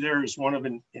the issue there is one of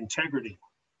integrity.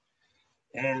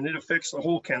 And it affects the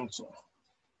whole council.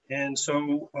 And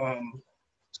so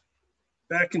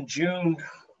back in June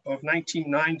of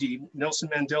 1990, Nelson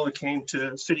Mandela came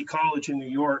to City College in New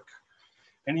York,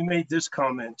 and he made this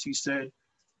comment. He said,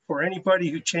 for anybody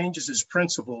who changes his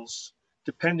principles,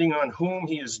 depending on whom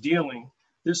he is dealing,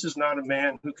 this is not a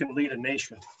man who can lead a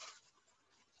nation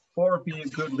or be a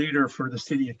good leader for the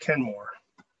city of Kenmore.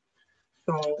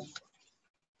 So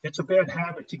it's a bad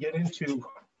habit to get into,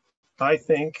 I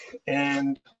think,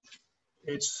 and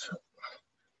it's,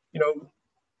 you know,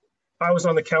 I was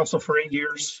on the council for 8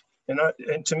 years,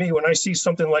 and to me, when I see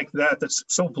something like that, that's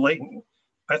so blatant,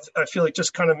 I feel it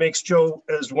just kind of makes Joe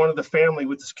as one of the family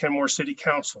with this Kenmore City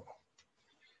Council.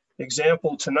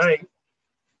 Example, tonight,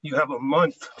 you have a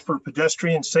month for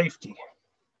pedestrian safety.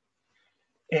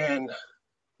 And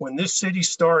when this city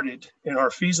started in our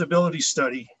feasibility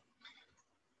study,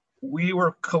 we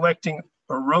were collecting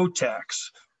a road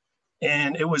tax,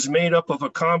 and it was made up of a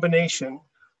combination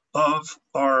of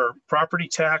our property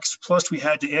tax, plus we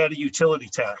had to add a utility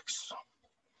tax.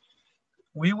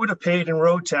 We would have paid in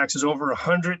road taxes over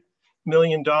 $100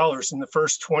 million in the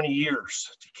first 20 years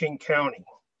to King County.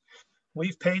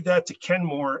 We've paid that to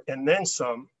Kenmore and then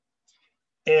some,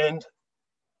 and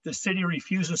the city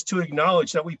refuses to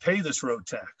acknowledge that we pay this road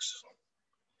tax.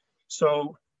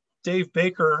 So Dave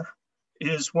Baker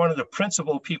is one of the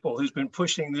principal people who's been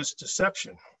pushing this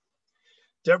deception.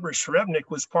 Deborah Shrevenick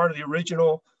was part of the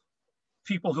original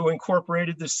people who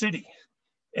incorporated the city,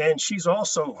 and she's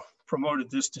also promoted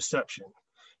this deception.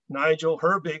 Nigel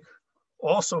Herbig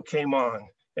also came on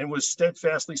and was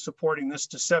steadfastly supporting this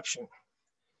deception.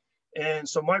 And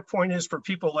so my point is, for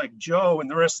people like Joe and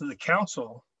the rest of the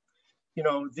council, you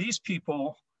know, these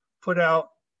people put out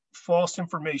false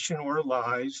information or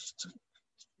lies,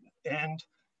 and,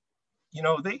 you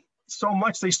know, they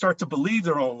start to believe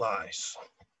their own lies.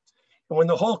 And when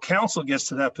the whole council gets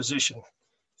to that position,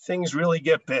 things really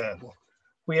get bad.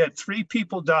 We had 3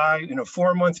 people die in a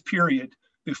 4-month period.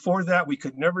 Before that, we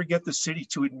could never get the city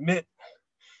to admit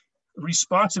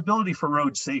responsibility for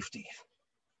road safety.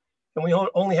 And we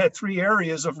only had 3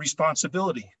 areas of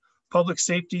responsibility: public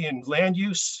safety and land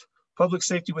use, public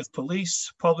safety with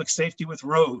police, public safety with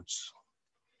roads.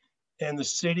 And the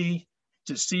city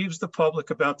deceives the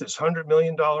public about this $100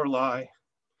 million lie.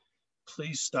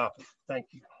 Please stop it. Thank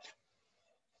you.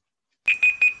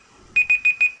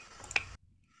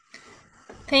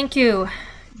 Thank you.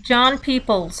 John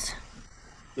Peoples.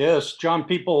 Yes, John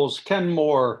Peoples,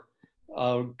 Kenmore.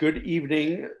 Good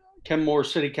evening, Kenmore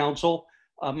City Council.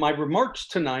 My remarks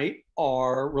tonight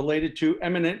are related to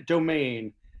eminent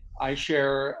domain. I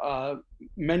share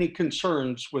many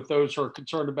concerns with those who are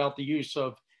concerned about the use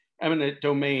of eminent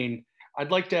domain.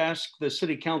 I'd like to ask the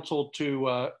City Council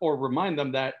to, or remind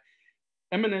them that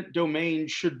eminent domain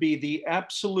should be the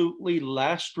absolutely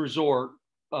last resort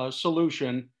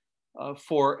solution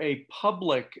for a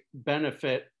public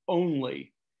benefit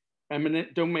only.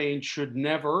 Eminent domain should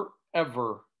never,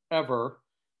 ever, ever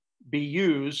be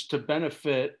used to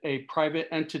benefit a private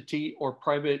entity or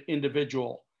private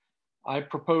individual. I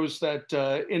propose that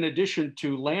in addition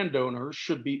to landowners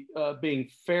should be being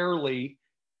fairly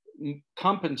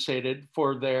compensated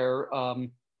for their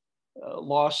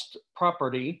lost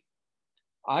property,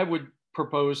 I would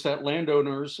propose that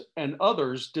landowners and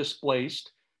others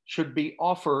displaced should be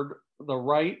offered the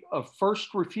right of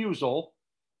first refusal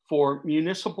for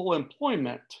municipal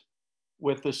employment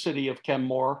with the city of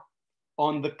Kenmore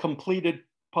on the completed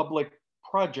public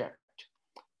project.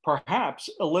 Perhaps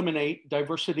eliminate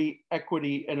diversity,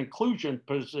 equity, and inclusion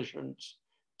positions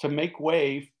to make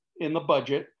way in the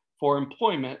budget for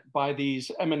employment by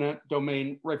these eminent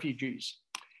domain refugees.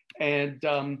 And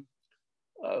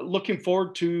looking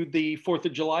forward to the 4th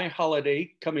of July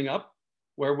holiday coming up,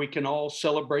 where we can all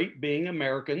celebrate being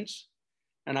Americans.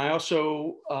 And I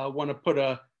also want to put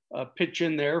a pitch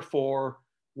in there for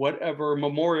whatever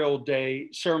Memorial Day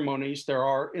ceremonies there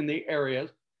are in the area.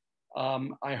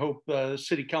 I hope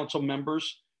city council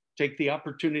members take the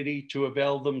opportunity to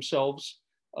avail themselves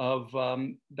of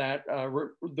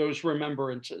those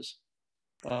remembrances.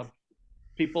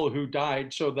 People who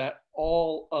died so that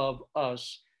all of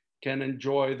us can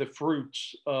enjoy the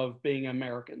fruits of being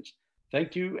Americans.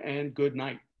 Thank you and good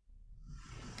night.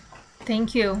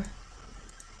 Thank you.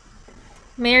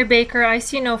 Mayor Baker, I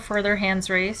see no further hands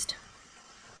raised.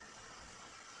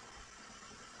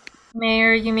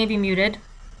 Mayor, you may be muted.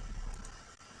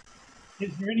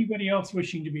 Is there anybody else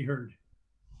wishing to be heard?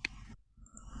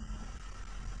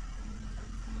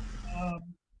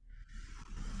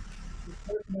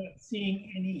 Not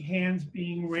seeing any hands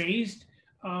being raised.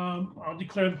 I'll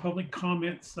declare the public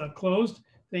comments closed.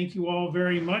 Thank you all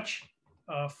very much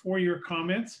for your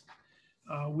comments.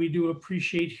 We do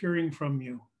appreciate hearing from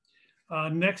you.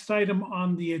 Next item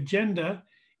on the agenda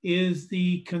is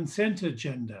the consent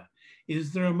agenda.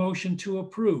 Is there a motion to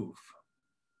approve?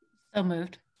 So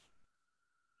moved.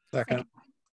 Second.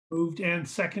 Moved and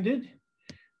seconded.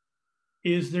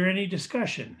 Is there any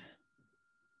discussion?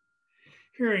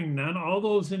 Hearing none, all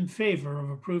those in favor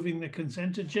of approving the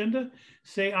consent agenda,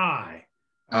 say aye.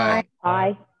 Aye.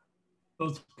 Aye.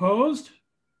 Those opposed?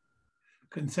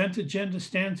 Consent agenda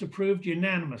stands approved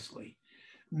unanimously.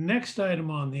 Next item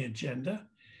on the agenda,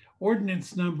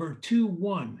 ordinance number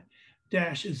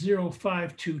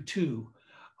 21-0522,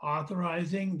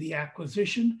 authorizing the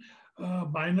acquisition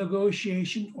by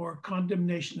negotiation or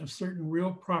condemnation of certain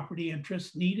real property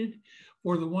interests needed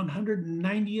for the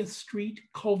 190th Street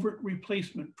Culvert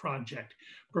Replacement Project,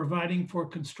 providing for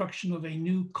construction of a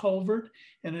new culvert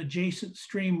and adjacent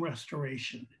stream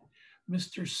restoration.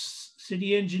 Mr.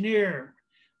 City Engineer,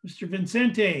 Mr.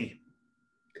 Vincente.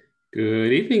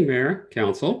 Good evening, Mayor,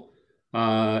 Council.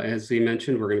 As we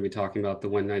mentioned, we're going to be talking about the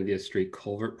 190th Street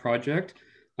Culvert Project.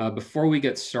 Before we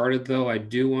get started, though, I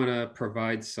do want to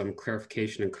provide some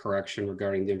clarification and correction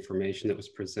regarding the information that was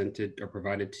presented or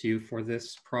provided to you for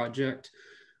this project.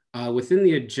 Within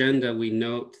the agenda, we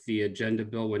note the Agenda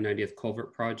Bill 190th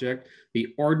Culvert Project.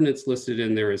 The ordinance listed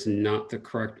in there is not the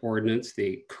correct ordinance.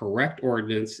 The correct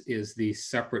ordinance is the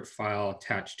separate file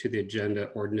attached to the agenda,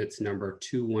 ordinance number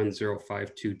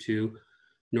 210522,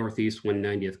 Northeast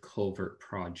 190th Culvert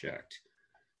Project.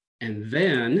 And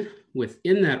then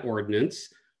within that ordinance,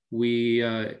 we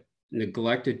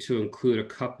neglected to include a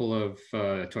couple of,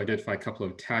 to identify a couple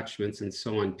of attachments. And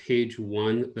so on page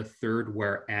 1, the third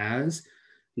whereas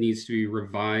needs to be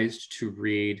revised to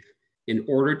read, in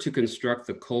order to construct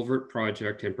the culvert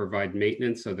project and provide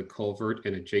maintenance of the culvert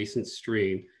and adjacent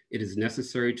stream, it is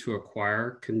necessary to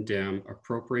acquire, condemn,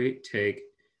 appropriate, take,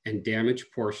 and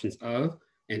damage portions of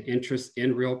and interest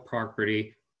in real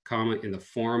property, comma, in the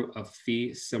form of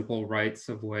fee simple rights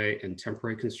of way and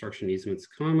temporary construction easements,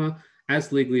 comma,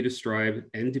 as legally described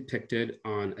and depicted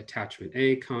on attachment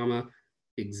A, comma,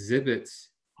 exhibits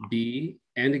B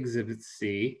and exhibit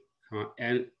C,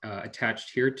 and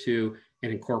attached hereto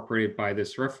and incorporated by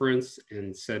this reference,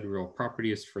 and said real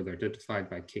property is further identified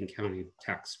by King County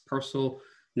tax parcel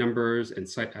numbers and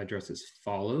site address as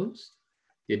follows.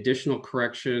 The additional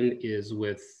correction is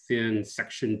within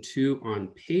section 2 on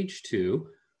page 2.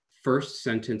 First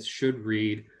sentence should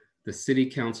read, the city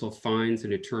council finds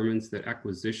and determines that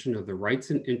acquisition of the rights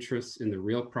and interests in the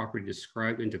real property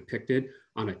described and depicted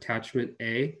on attachment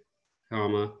A,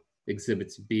 comma,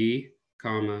 exhibits B,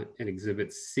 comma, and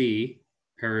exhibit C,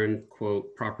 parent,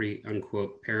 quote, property,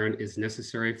 unquote, parent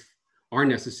are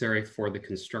necessary for the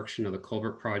construction of the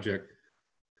culvert project,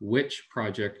 which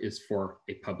project is for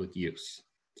a public use.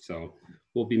 So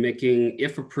we'll be making,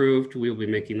 if approved, we'll be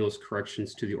making those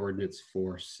corrections to the ordinance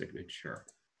for signature.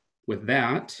 With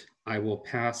that, I will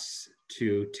pass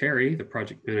to Terry, the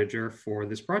project manager for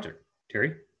this project.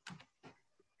 Terry.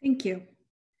 Thank you.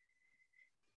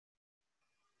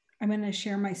 I'm going to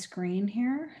share my screen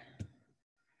here.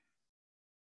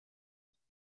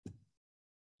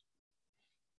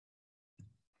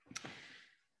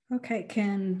 Okay,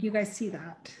 can you guys see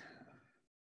that?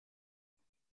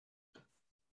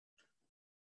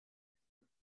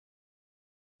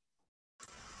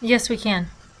 Yes, we can.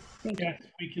 Thank you. Yes,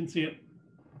 we can see it.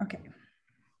 Okay.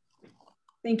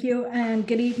 Thank you, and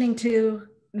good evening to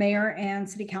Mayor and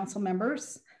City Council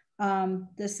members.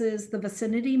 This is the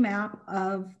vicinity map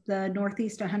of the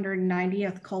Northeast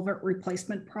 190th Culvert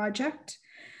Replacement Project.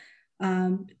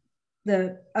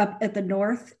 The up at the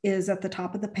north is at the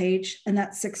top of the page, and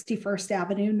that's 61st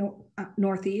Avenue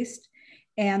Northeast,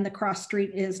 and the cross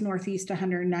street is Northeast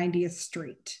 190th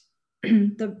Street.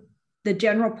 The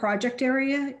general project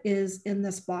area is in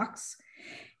this box,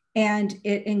 and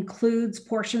it includes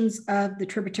portions of the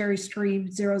tributary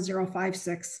stream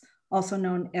 0056, also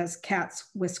known as Cat's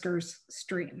Whiskers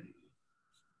Stream.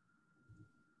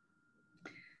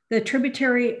 The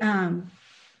tributary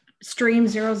stream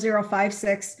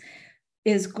 0056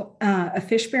 is a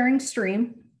fish-bearing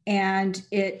stream, and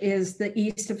it is the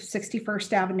east of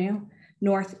 61st Avenue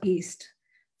Northeast.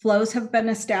 Flows have been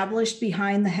established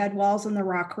behind the head walls and the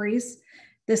rockeries.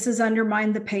 This has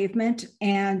undermined the pavement,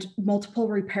 and multiple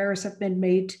repairs have been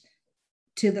made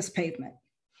to this pavement.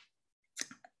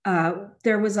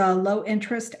 There was a low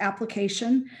interest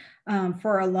application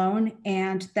for a loan,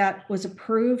 and that was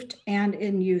approved and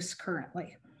in use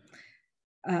currently.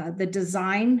 The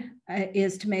design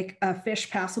is to make a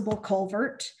fish passable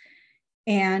culvert,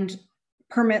 and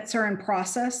permits are in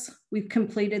process. We've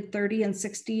completed 30 and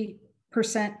 60%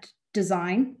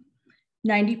 design.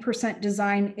 90%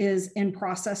 design is in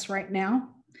process right now.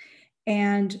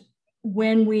 And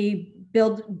when we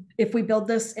build, if we build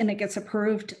this and it gets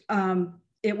approved,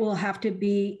 it will have to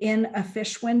be in a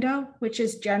fish window, which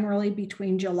is generally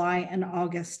between July and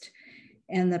August,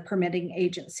 and the permitting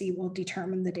agency will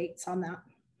determine the dates on that.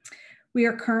 We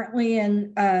are currently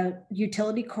in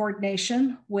utility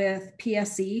coordination with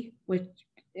PSE, which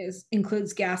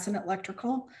includes gas and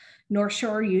electrical, North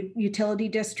Shore Utility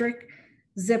District,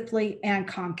 Ziply, and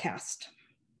Comcast.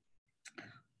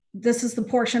 This is the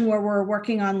portion where we're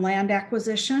working on land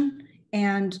acquisition,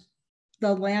 and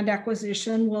the land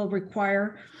acquisition will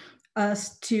require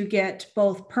us to get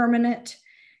both permanent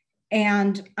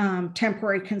and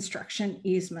temporary construction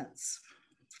easements.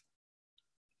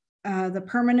 The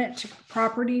permanent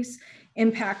properties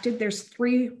impacted, there's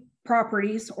 3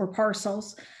 properties or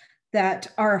parcels that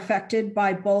are affected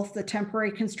by both the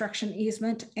temporary construction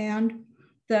easement and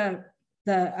the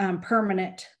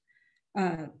permanent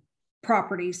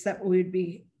properties that we would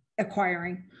be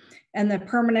acquiring. And the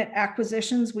permanent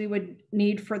acquisitions we would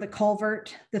need for the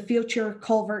culvert, the future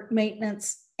culvert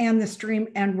maintenance, and the stream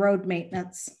and road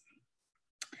maintenance.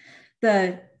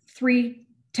 The 3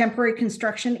 temporary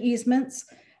construction easements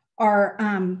are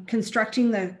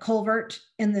constructing the culvert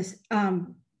in this,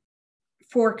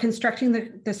 for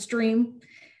constructing the stream,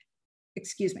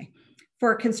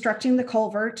 for constructing the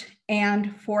culvert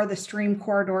and for the stream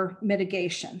corridor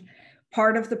mitigation.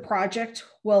 Part of the project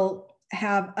will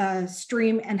have a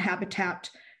stream and habitat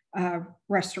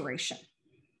restoration.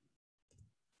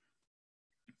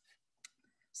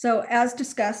 So as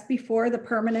discussed before, the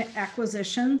permanent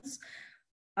acquisitions,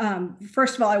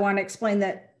 first of all, I want to explain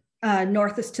that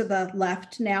north is to the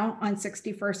left now on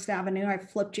 61st Avenue. I've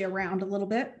flipped you around a little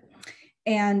bit.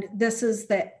 And this is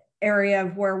the area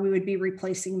of where we would be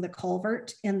replacing the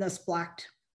culvert in this blacked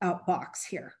out box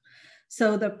here.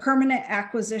 So the permanent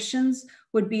acquisitions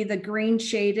would be the green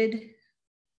shaded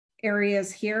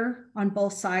areas here on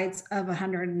both sides of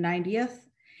 190th.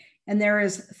 And there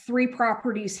is 3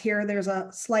 properties here. There's a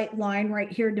slight line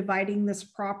right here dividing this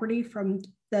property from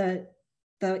the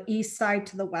east side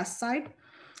to the west side.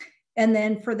 And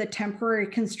then for the temporary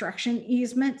construction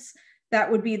easements,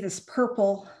 that would be this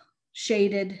purple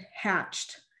shaded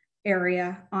hatched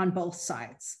area on both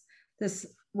sides. This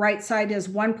right side is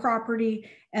 1 property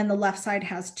and the left side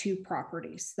has 2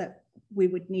 properties that we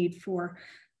would need for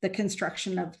the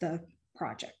construction of the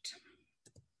project.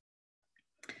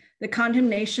 The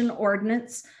condemnation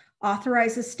ordinance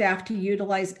authorizes staff to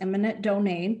utilize eminent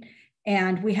domain,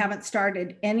 and we haven't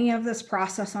started any of this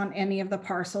process on any of the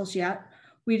parcels yet.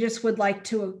 We just would like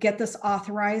to get this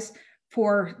authorized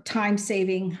for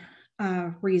time-saving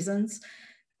reasons.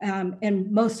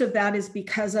 And most of that is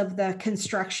because of the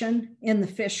construction in the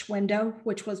fish window,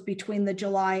 which was between the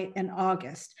July and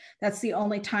August. That's the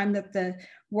only time that the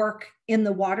work in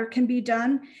the water can be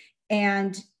done.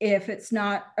 And if it's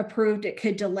not approved, it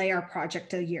could delay our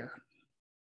project a year.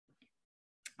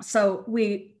 So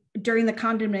during the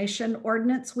condemnation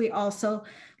ordinance, we also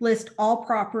list all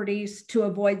properties to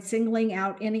avoid singling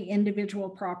out any individual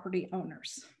property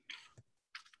owners.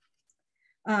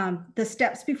 The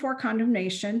steps before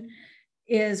condemnation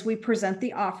is we present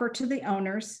the offer to the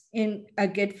owners in a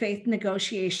good faith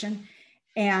negotiation.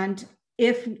 And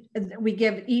if we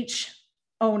give each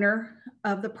owner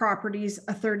of the properties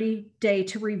a 30-day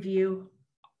to review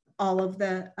all of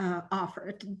the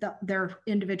their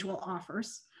individual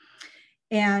offers.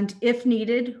 And if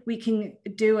needed, we can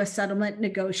do a settlement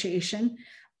negotiation.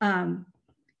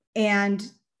 And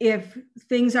if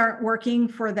things aren't working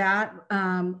for that,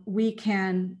 we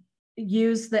can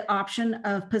use the option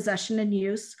of possession and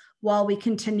use while we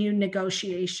continue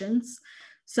negotiations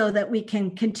so that we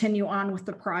can continue on with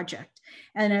the project.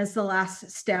 And as the last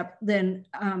step, then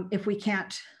if we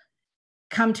can't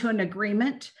come to an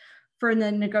agreement for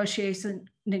the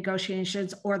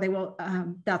negotiations, or they will,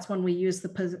 that's when we use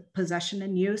the possession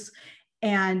and use.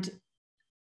 And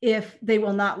if they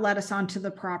will not let us onto the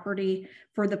property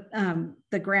for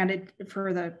the granted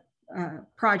for the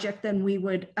project, then we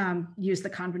would use the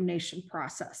condemnation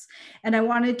process. And I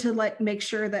wanted to make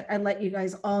sure that I let you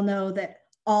guys all know that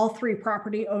all 3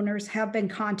 property owners have been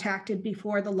contacted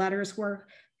before the letters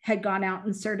had gone out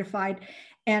and certified.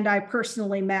 And I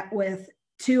personally met with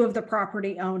 2 of the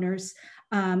property owners,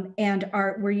 and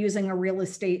we're using a real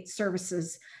estate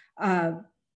services to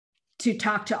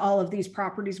talk to all of these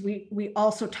properties. We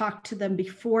also talked to them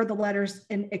before the letters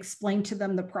and explained to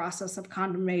them the process of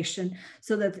condemnation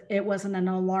so that it wasn't an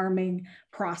alarming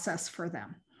process for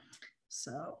them.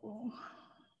 So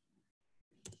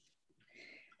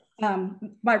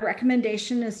my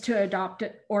recommendation is to adopt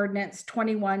Ordinance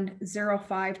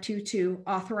 210522,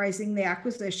 authorizing the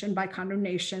acquisition by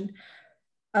condemnation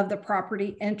of the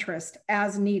property interest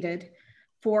as needed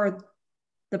for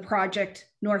the project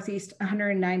Northeast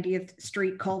 190th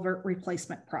Street Culvert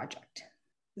Replacement Project.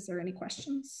 Is there any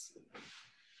questions?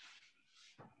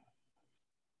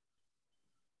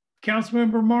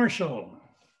 Councilmember Marshall.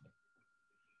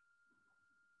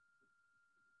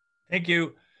 Thank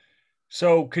you.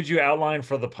 So could you outline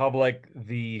for the public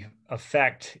the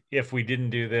effect if we didn't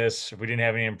do this, if we didn't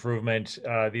have any improvement,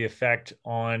 the effect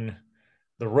on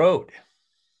the road?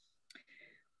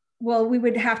 Well, we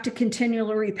would have to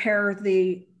continually repair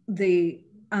the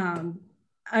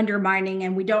undermining,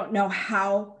 and we don't know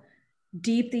how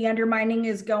deep the undermining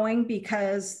is going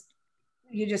because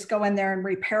you just go in there and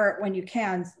repair it when you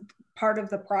can. Part of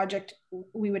the project,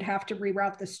 we would have to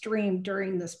reroute the stream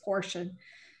during this portion.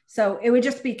 So it would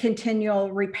just be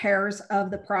continual repairs of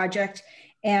the project.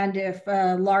 And if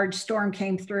a large storm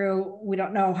came through, we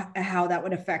don't know how that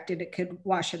would affect it. It could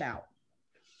wash it out.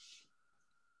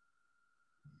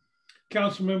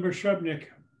 Councilmember Shrubnik.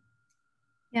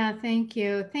 Yeah, thank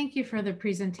you. Thank you for the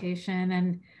presentation.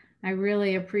 And I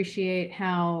really appreciate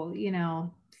how,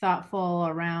 thoughtful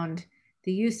around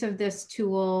the use of this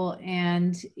tool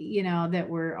and, that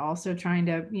we're also trying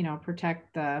to,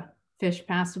 protect the fish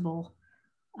passable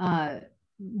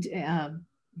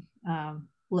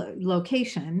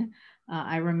location.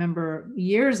 I remember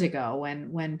years ago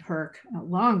when PERC,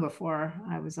 long before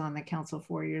I was on the council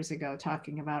 4 years ago,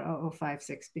 talking about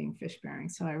 0056 being fish bearing.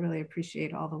 So I really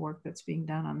appreciate all the work that's being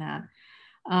done on that.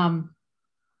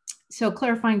 So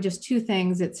clarifying just 2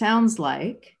 things, it sounds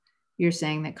like you're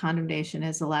saying that condemnation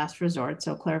is the last resort.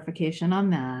 So clarification on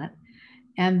that.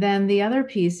 And then the other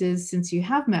piece is, since you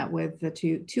have met with the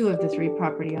two of the 3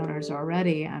 property owners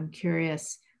already, I'm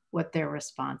curious what their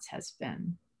response has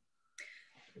been.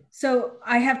 So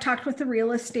I have talked with the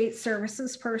real estate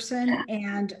services person,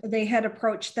 and they had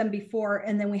approached them before,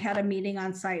 and then we had a meeting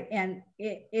on site, and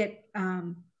it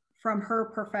from her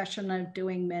profession of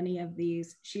doing many of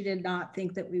these, she did not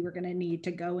think that we were going to need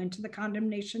to go into the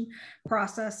condemnation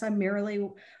process. I merely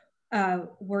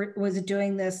was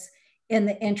doing this in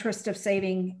the interest of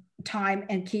saving time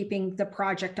and keeping the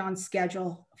project on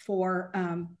schedule for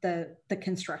the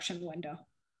construction window.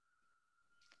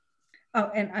 Oh,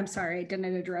 and I'm sorry, I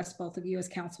didn't address both of you as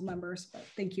council members, but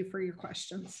thank you for your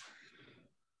questions.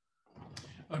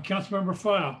 Councilmember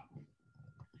File.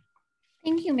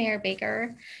 Thank you, Mayor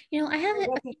Baker. I have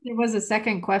there was a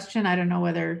second question. I don't know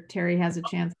whether Terry has a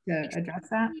chance to address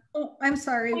that. Oh, I'm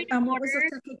sorry. What was the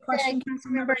second question?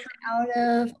 Councilmember out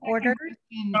of order.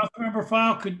 Councilmember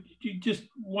File, could you just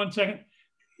 1 second?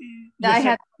 I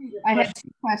had 2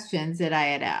 questions that I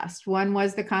had asked. One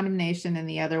was the condemnation and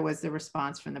the other was the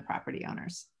response from the property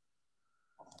owners.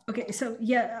 Okay, so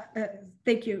yeah,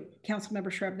 thank you,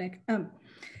 Councilmember Shrubnik.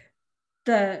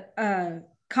 The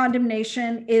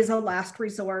condemnation is a last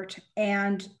resort,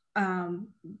 and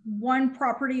one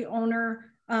property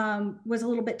owner was a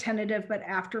little bit tentative, but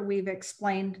after we've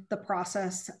explained the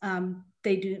process,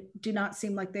 they do not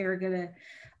seem like they are going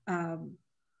to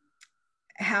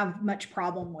have much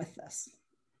problem with this.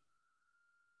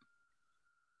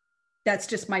 That's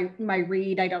just my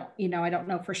read. I don't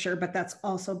know for sure, but that's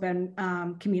also been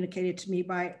communicated to me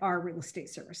by our real estate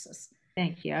services.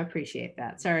 Thank you. I appreciate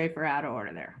that. Sorry for out of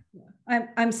order there.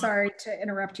 I'm sorry to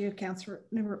interrupt you, Councilor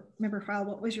Member File.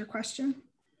 What was your question?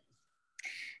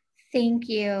 Thank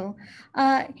you.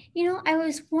 You know, I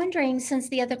was wondering, since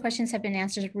the other questions have been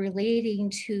answered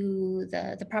relating to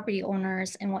the property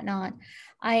owners and whatnot,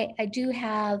 I do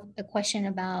have a question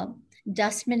about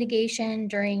dust mitigation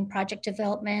during project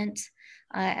development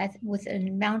with an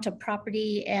amount of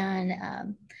property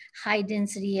and high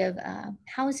density of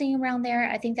housing around there.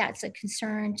 I think that's a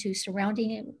concern to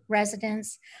surrounding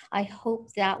residents. I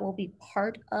hope that will be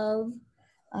part of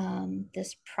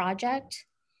this project.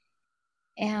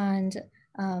 And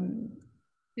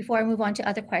before I move on to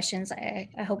other questions, I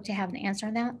hope to have an answer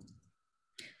on that.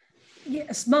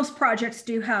 Yes, most projects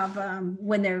do have,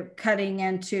 when they're cutting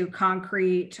into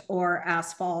concrete or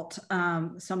asphalt,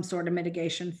 some sort of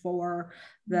mitigation for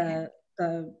the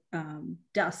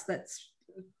dust that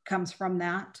comes from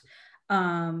that.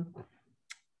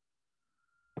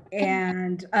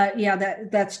 Yeah,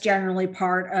 that's generally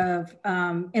part of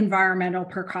environmental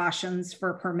precautions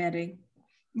for permitting.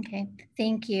 Okay,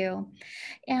 thank you.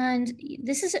 And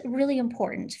this is really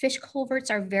important. Fish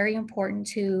culverts are very important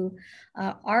to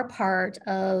our part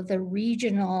of the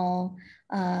regional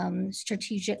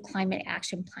strategic climate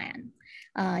action plan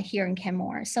here in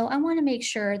Kenmore. So I want to make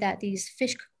sure that these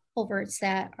fish culverts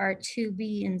that are to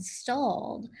be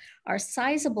installed are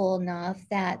sizable enough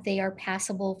that they are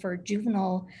passable for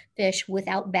juvenile fish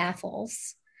without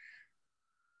baffles.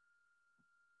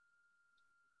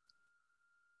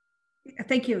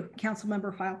 Thank you,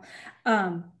 Councilmember File.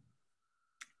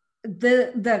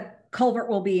 The culvert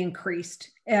will be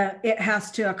increased. It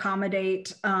has to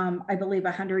accommodate, I believe,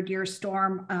 100-year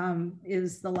storm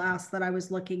is the last that I was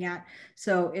looking at.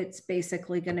 So it's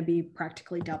basically going to be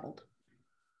practically doubled.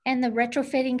 And the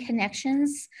retrofitting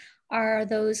connections, are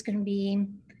those going to be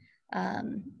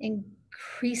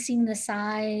increasing the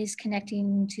size,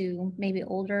 connecting to maybe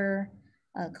older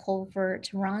culvert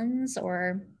runs,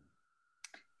 or?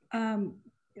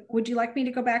 Would you like me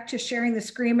to go back to sharing the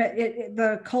screen?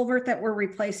 The culvert that we're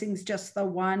replacing is just the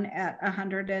one at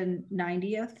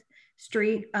 190th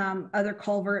Street. Other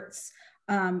culverts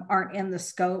aren't in the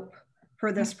scope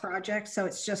for this project. So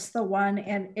it's just the one,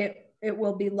 and it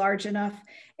will be large enough,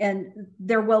 and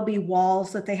there will be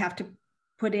walls that they have to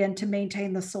put in to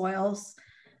maintain the soils.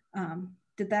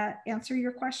 Did that answer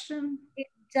your question? It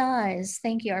does.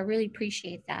 Thank you. I really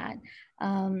appreciate that.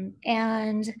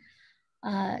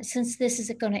 Since this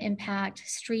is going to impact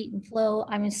street and flow,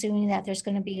 I'm assuming that there's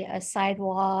going to be a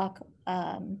sidewalk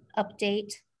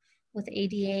update with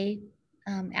ADA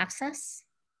access.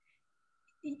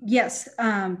 Yes,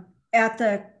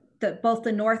 at both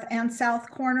the north and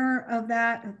south corner of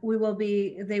that,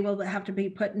 they will have to be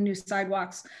putting new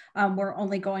sidewalks. We're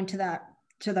only going to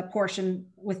the portion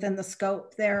within the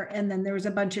scope there, and then there's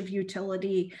a bunch of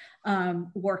utility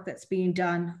work that's being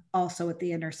done also at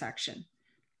the intersection.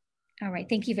 All right,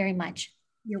 thank you very much.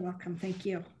 You're welcome, thank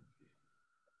you.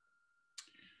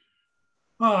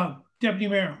 Deputy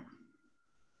Mayor.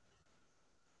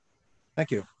 Thank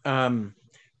you.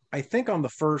 I think on the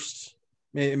first,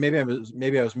 maybe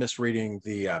I was misreading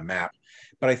the map,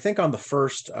 but I think on the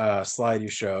first slide you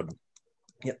showed,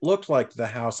 it looked like the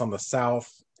house on the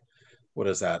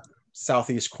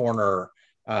southeast corner,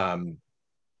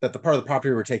 that the part of the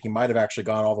property we're taking might have actually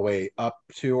gone all the way up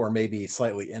to, or maybe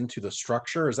slightly into the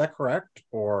structure. Is that correct?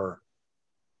 Or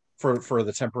for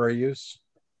the temporary use?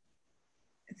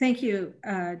 Thank you,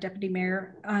 Deputy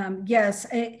Mayor. Yes,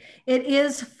 it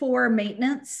is for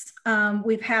maintenance.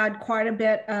 We've had quite a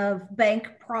bit of bank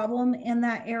problem in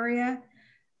that area.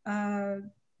 John,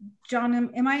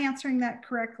 am I answering that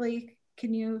correctly?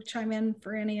 Can you chime in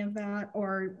for any of that,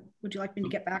 or would you like me to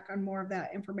get back on more of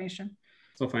that information?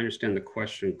 So if I understand the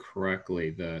question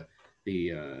correctly, the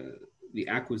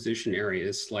acquisition area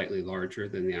is slightly larger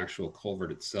than the actual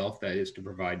culvert itself. That is to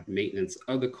provide maintenance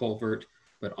of the culvert,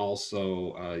 but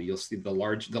also you'll see the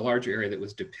large area that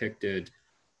was depicted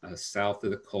south of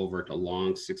the culvert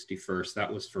along 61st.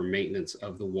 That was for maintenance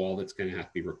of the wall that's going to have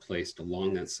to be replaced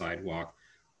along that sidewalk.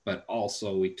 But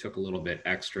also we took a little bit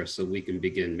extra so we can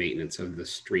begin maintenance of the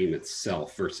stream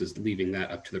itself versus leaving that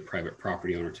up to the private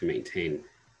property owner to maintain,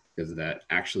 because that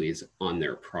actually is on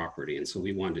their property. And so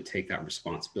we wanted to take that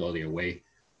responsibility away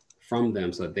from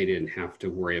them so that they didn't have to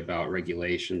worry about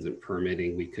regulations and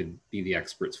permitting. We could be the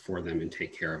experts for them and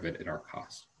take care of it at our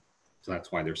cost. So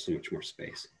that's why there's so much more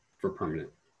space for permanent.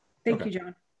 Thank you,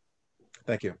 John.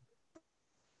 Thank you.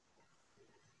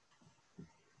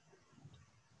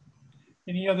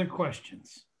 Any other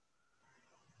questions?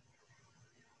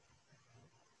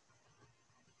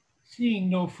 Seeing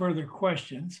no further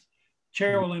questions,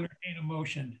 Chair will entertain a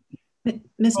motion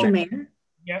Mr. Mayor,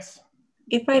 Yes.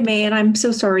 if I may, and I'm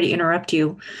so sorry to interrupt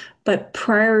you, but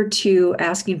prior to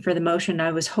asking for the motion,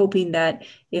 I was hoping that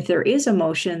if there is a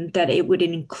motion, that it would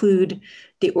include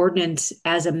the ordinance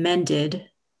as amended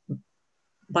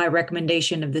by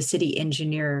recommendation of the city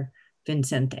engineer,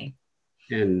 Vincente.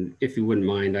 And if you wouldn't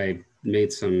mind, I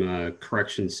made some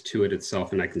corrections to it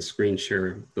itself, and I can screen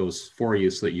share those for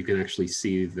you so that you can actually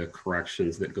see the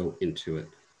corrections that go into it.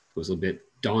 It was a bit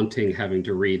daunting having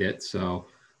to read it, so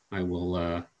I will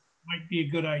Might be a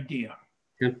good idea.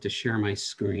 attempt to share my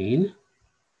screen.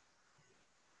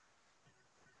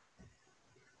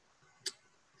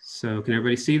 So can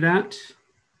everybody see that?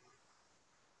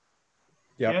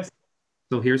 Yep. Yes.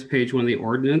 So here's page 1 of the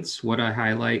ordinance. What I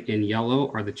highlight in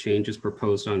yellow are the changes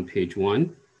proposed on page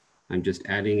 1. I'm just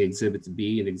adding exhibits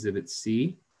B and exhibit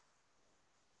C.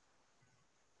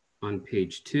 On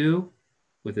page 2,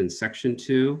 within section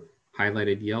 2,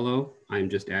 highlighted yellow, I'm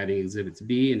just adding exhibits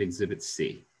B and exhibit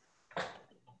C.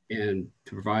 And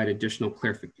to provide additional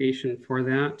clarification for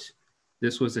that,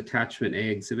 this was attachment A,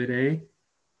 exhibit A,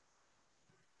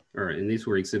 and these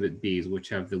were exhibit Bs, which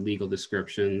have the legal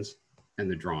descriptions and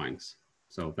the drawings.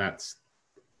 So that's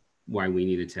why we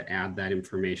needed to add that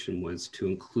information, was to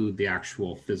include the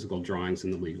actual physical drawings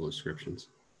and the legal descriptions.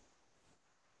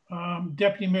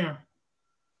 Deputy Mayor.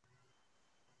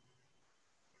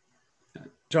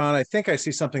 John, I think I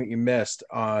see something that you missed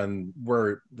on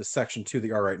where the section 2 that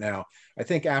you are right now. I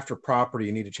think after property,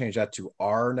 you need to change that to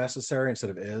are necessary instead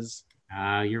of is.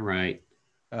 You're right.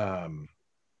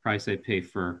 Price I pay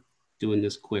for doing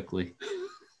this quickly.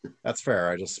 That's fair.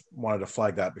 I just wanted to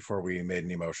flag that before we made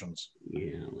any motions.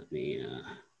 Yeah, let me,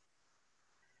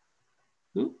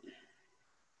 here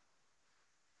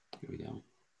we go.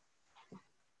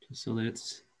 Just so that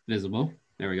it's visible.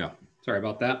 There we go. Sorry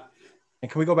about that. And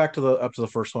can we go back to up to the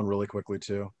first one really quickly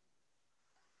too?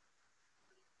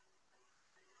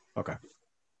 Okay.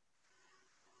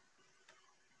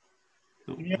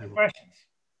 Any other questions?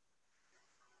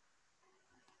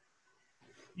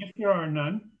 If there are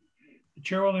none, the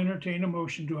chair will entertain a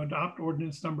motion to adopt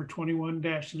ordinance number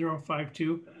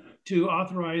 21-052 to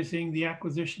authorizing the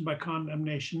acquisition by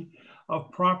condemnation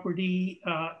of property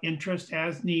interest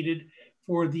as needed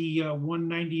for the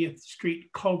 190th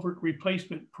Street Culvert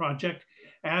Replacement Project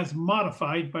as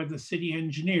modified by the city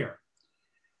engineer.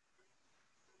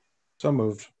 So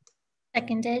moved.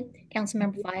 Seconded,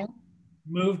 Councilmember File.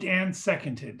 Moved and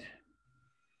seconded.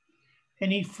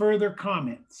 Any further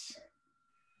comments?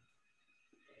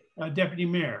 Deputy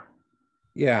Mayor.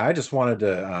 Yeah, I just wanted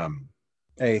to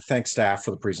thank staff for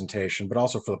the presentation, but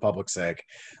also for the public's sake.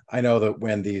 I know that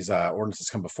when these ordinances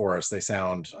come before us, they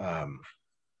sound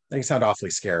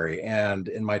awfully scary. And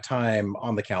in my time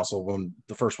on the council, when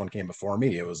the first one came before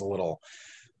me, it was a little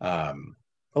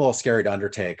scary to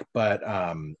undertake. But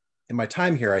in my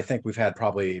time here, I think we've had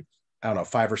probably, I don't know,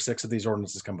 5 or 6 of these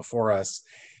ordinances come before us.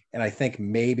 And I think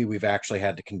maybe we've actually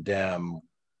had to condemn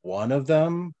one of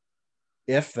them,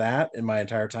 if that, in my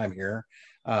entire time here.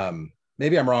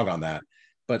 Maybe I'm wrong on that,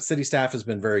 but city staff has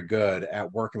been very good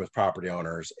at working with property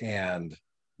owners and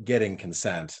getting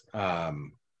consent.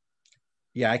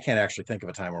 Yeah, I can't actually think of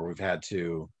a time where we've had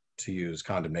to use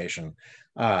condemnation.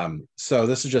 So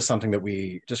this is just something that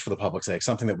we, just for the public's sake,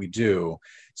 something that we do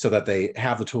so that they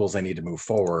have the tools they need to move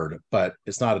forward, but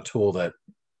it's not a tool that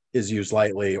is used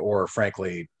lightly or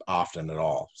frankly often at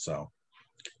all. So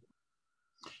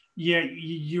yeah,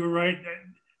 you're right.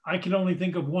 I can only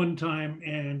think of one time,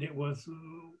 and it was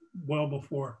well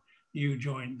before you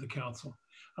joined the council.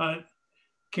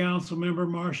 Councilmember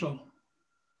Marshall.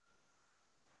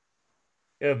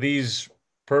 Yeah, these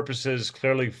purposes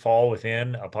clearly fall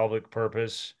within a public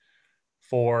purpose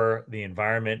for the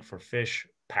environment, for fish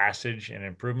passage and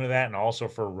improvement of that, and also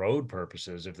for road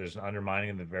purposes if there's an undermining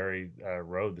of the very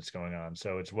road that's going on.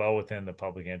 So it's well within the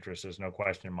public interest. There's no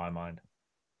question in my mind.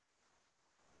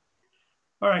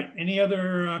 All right, any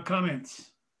other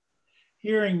comments?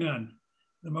 Hearing none.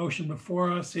 The motion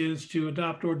before us is to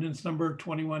adopt ordinance number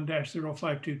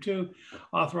 21-0522,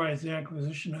 authorize the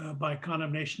acquisition by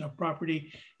condemnation of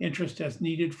property interest as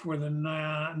needed for the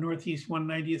Northeast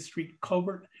 190th Street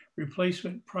Culvert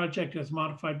Replacement Project as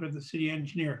modified by the city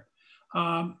engineer.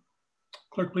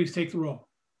 Clerk, please take the roll.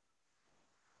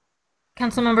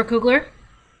 Councilmember Kugler?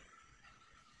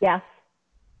 Yes.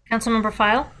 Councilmember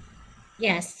File?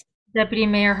 Yes. Deputy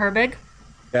Mayor Herbig?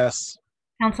 yes.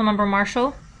 Councilmember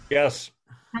Marshall? Yes.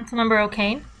 Councilmember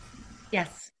O'Kane?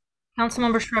 Yes.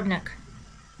 Councilmember Shrubnik?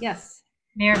 Yes.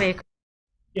 Mayor Baker?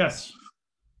 Yes.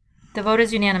 The vote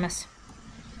is unanimous.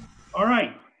 All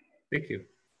right. Thank you.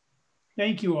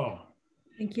 Thank you all.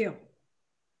 Thank you.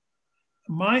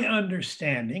 my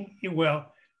understanding,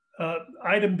 well,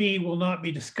 item B will not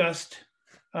be discussed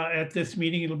at this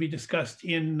meeting. It'll be discussed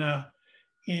in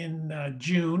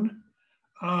June.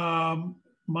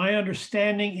 My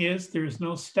understanding is there's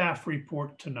no staff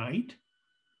report tonight.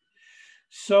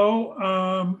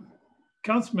 So,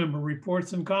 council member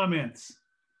reports and comments.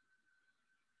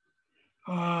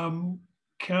 Council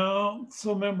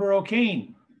member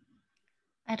O'Kane.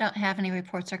 I don't have any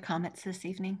reports or comments this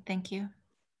evening. Thank you.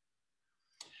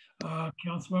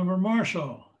 Councilmember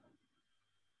Marshall.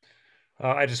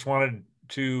 I just wanted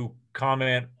to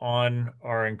comment on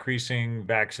our increasing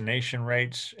vaccination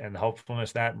rates and the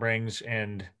hopefulness that brings,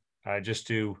 and just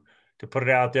to put it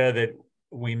out there that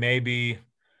we may be,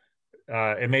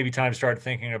 it may be time to start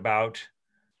thinking about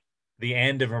the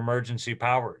end of emergency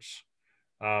powers.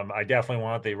 I definitely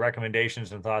want the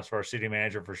recommendations and thoughts of our city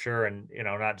manager for sure. And, you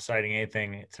know, not deciding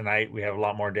anything tonight. We have a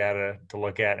lot more data to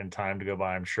look at and time to go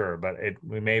by, I'm sure, but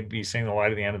we may be seeing the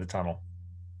light at the end of the tunnel.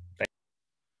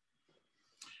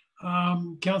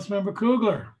 Councilmember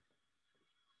Kugler.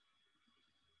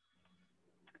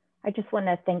 I just want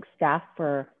to thank staff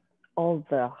for all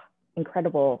the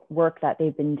incredible work that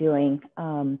they've been doing,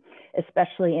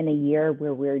 especially in a year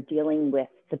where we're dealing with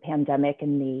the pandemic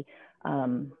and the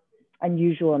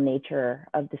unusual nature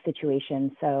of the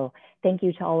situation. So thank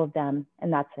you to all of them,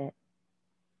 and that's it.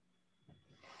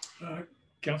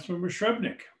 Councilmember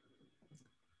Shrubnik.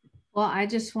 Well, I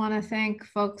just want to thank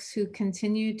folks who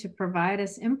continue to provide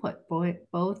us input,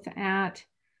 both at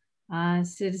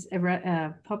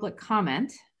public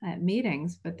comment at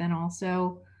meetings, but then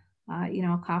also, you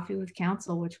know, Coffee with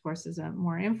Council, which of course is a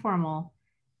more informal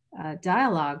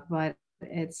dialogue, but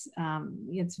it's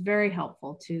very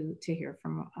helpful to hear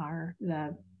from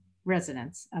the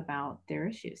residents about their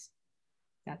issues.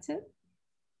 That's it.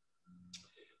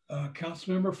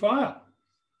 Councilmember File.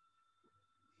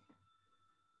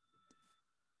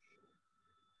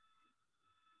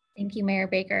 Thank you, Mayor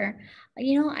Baker.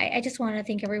 You know, I just want to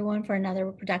thank everyone for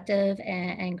another productive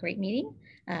and great meeting.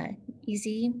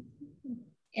 Easy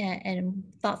and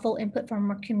thoughtful input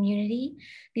from our community.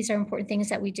 These are important things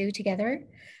that we do together.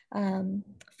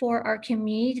 For our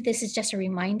community, this is just a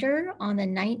reminder, on the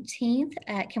 19th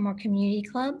at Kenmore Community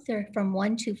Club, there from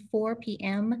 1 to 4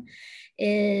 p.m.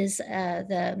 is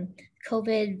the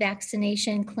COVID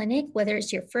vaccination clinic, whether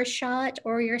it's your first shot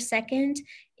or your second,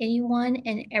 anyone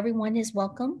and everyone is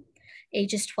welcome,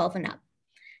 ages 12 and up.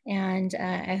 And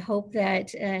I hope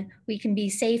that we can be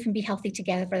safe and be healthy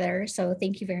together there. So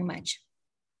thank you very much.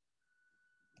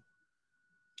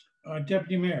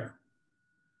 Deputy Mayor.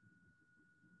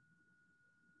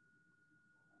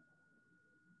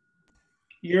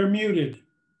 You're muted.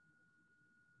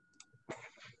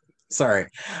 Sorry,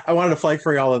 I wanted to flag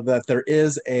for y'all that there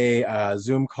is a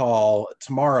Zoom call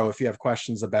tomorrow if you have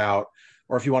questions about,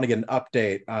 or if you want to get an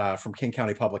update from King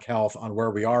County Public Health on where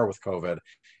we are with COVID.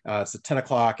 It's at 10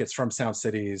 o'clock. It's from Sound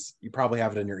Cities. You probably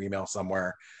have it in your email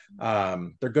somewhere.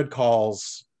 They're good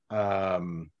calls,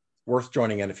 worth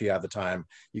joining in if you have the time.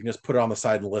 You can just put it on the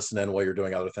side and listen in while you're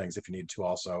doing other things if you need to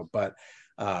also. But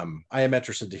I am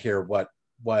interested to hear what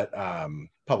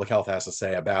Public Health has to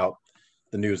say about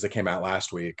the news that came out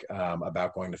last week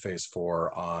about going to phase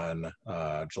 4 on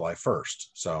July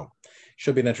 1st. So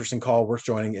should be an interesting call, worth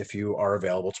joining if you are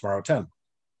available tomorrow at 10.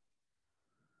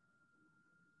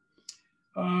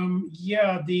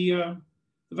 Yeah, the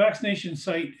vaccination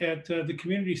site at the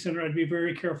community center, I'd be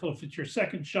very careful if it's your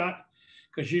second shot,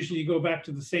 because usually you go back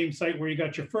to the same site where you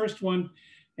got your first one.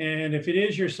 And if it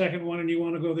is your second one and you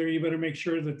want to go there, you better make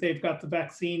sure that they've got the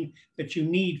vaccine that you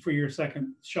need for your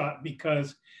second shot,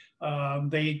 because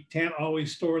they can't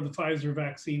always store the Pfizer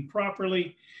vaccine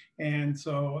properly. And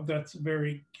so that's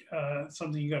very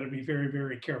something you got to be very,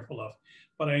 very careful of.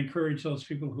 But I encourage those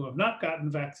people who have not gotten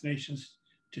vaccinations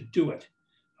to do it.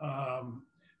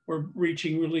 We're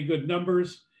reaching really good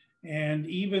numbers. And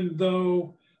even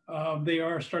though they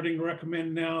are starting to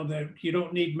recommend now that you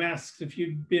don't need masks if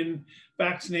you've been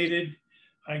vaccinated,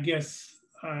 I guess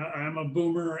I'm a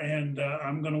boomer and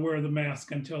I'm going to wear the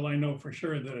mask until I know for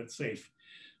sure that it's safe.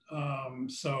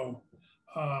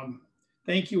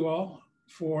 Thank you all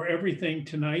for everything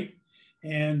tonight.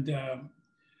 And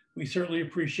we certainly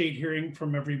appreciate hearing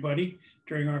from everybody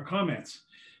during our comments.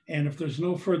 And if there's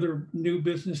no further new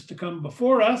business to come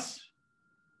before us,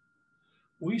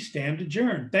 we stand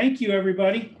adjourned. Thank you,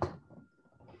 everybody.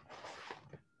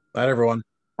 Bye, everyone.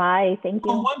 Bye, thank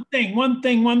you. Oh, one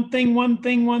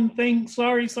thing.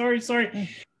 Sorry.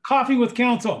 Coffee with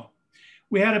Council.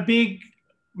 We had a big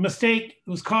mistake. It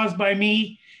was caused by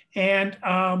me. And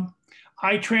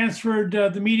I transferred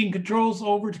the meeting controls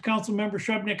over to Councilmember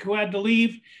Shrubnik, who had to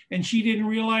leave, and she didn't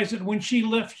realize it. When she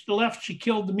left, she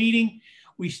killed the meeting.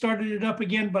 We started it up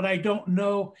again, but I don't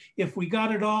know if we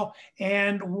got it all.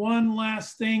 And one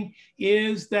last thing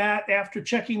is that after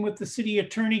checking with the city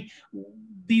attorney,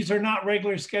 these are not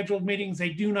regular scheduled meetings. They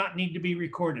do not need to be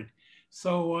recorded.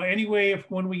 So anyway,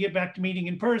 when we get back to meeting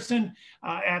in person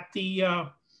at the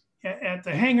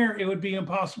hangar, it would be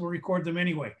impossible to record them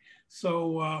anyway.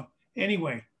 So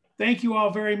anyway, thank you all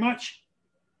very much.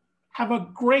 Have a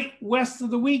great rest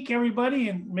of the week, everybody,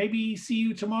 and maybe see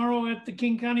you tomorrow at the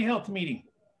King County Health meeting.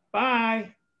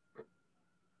 Bye.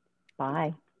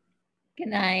 Bye. Good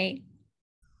night.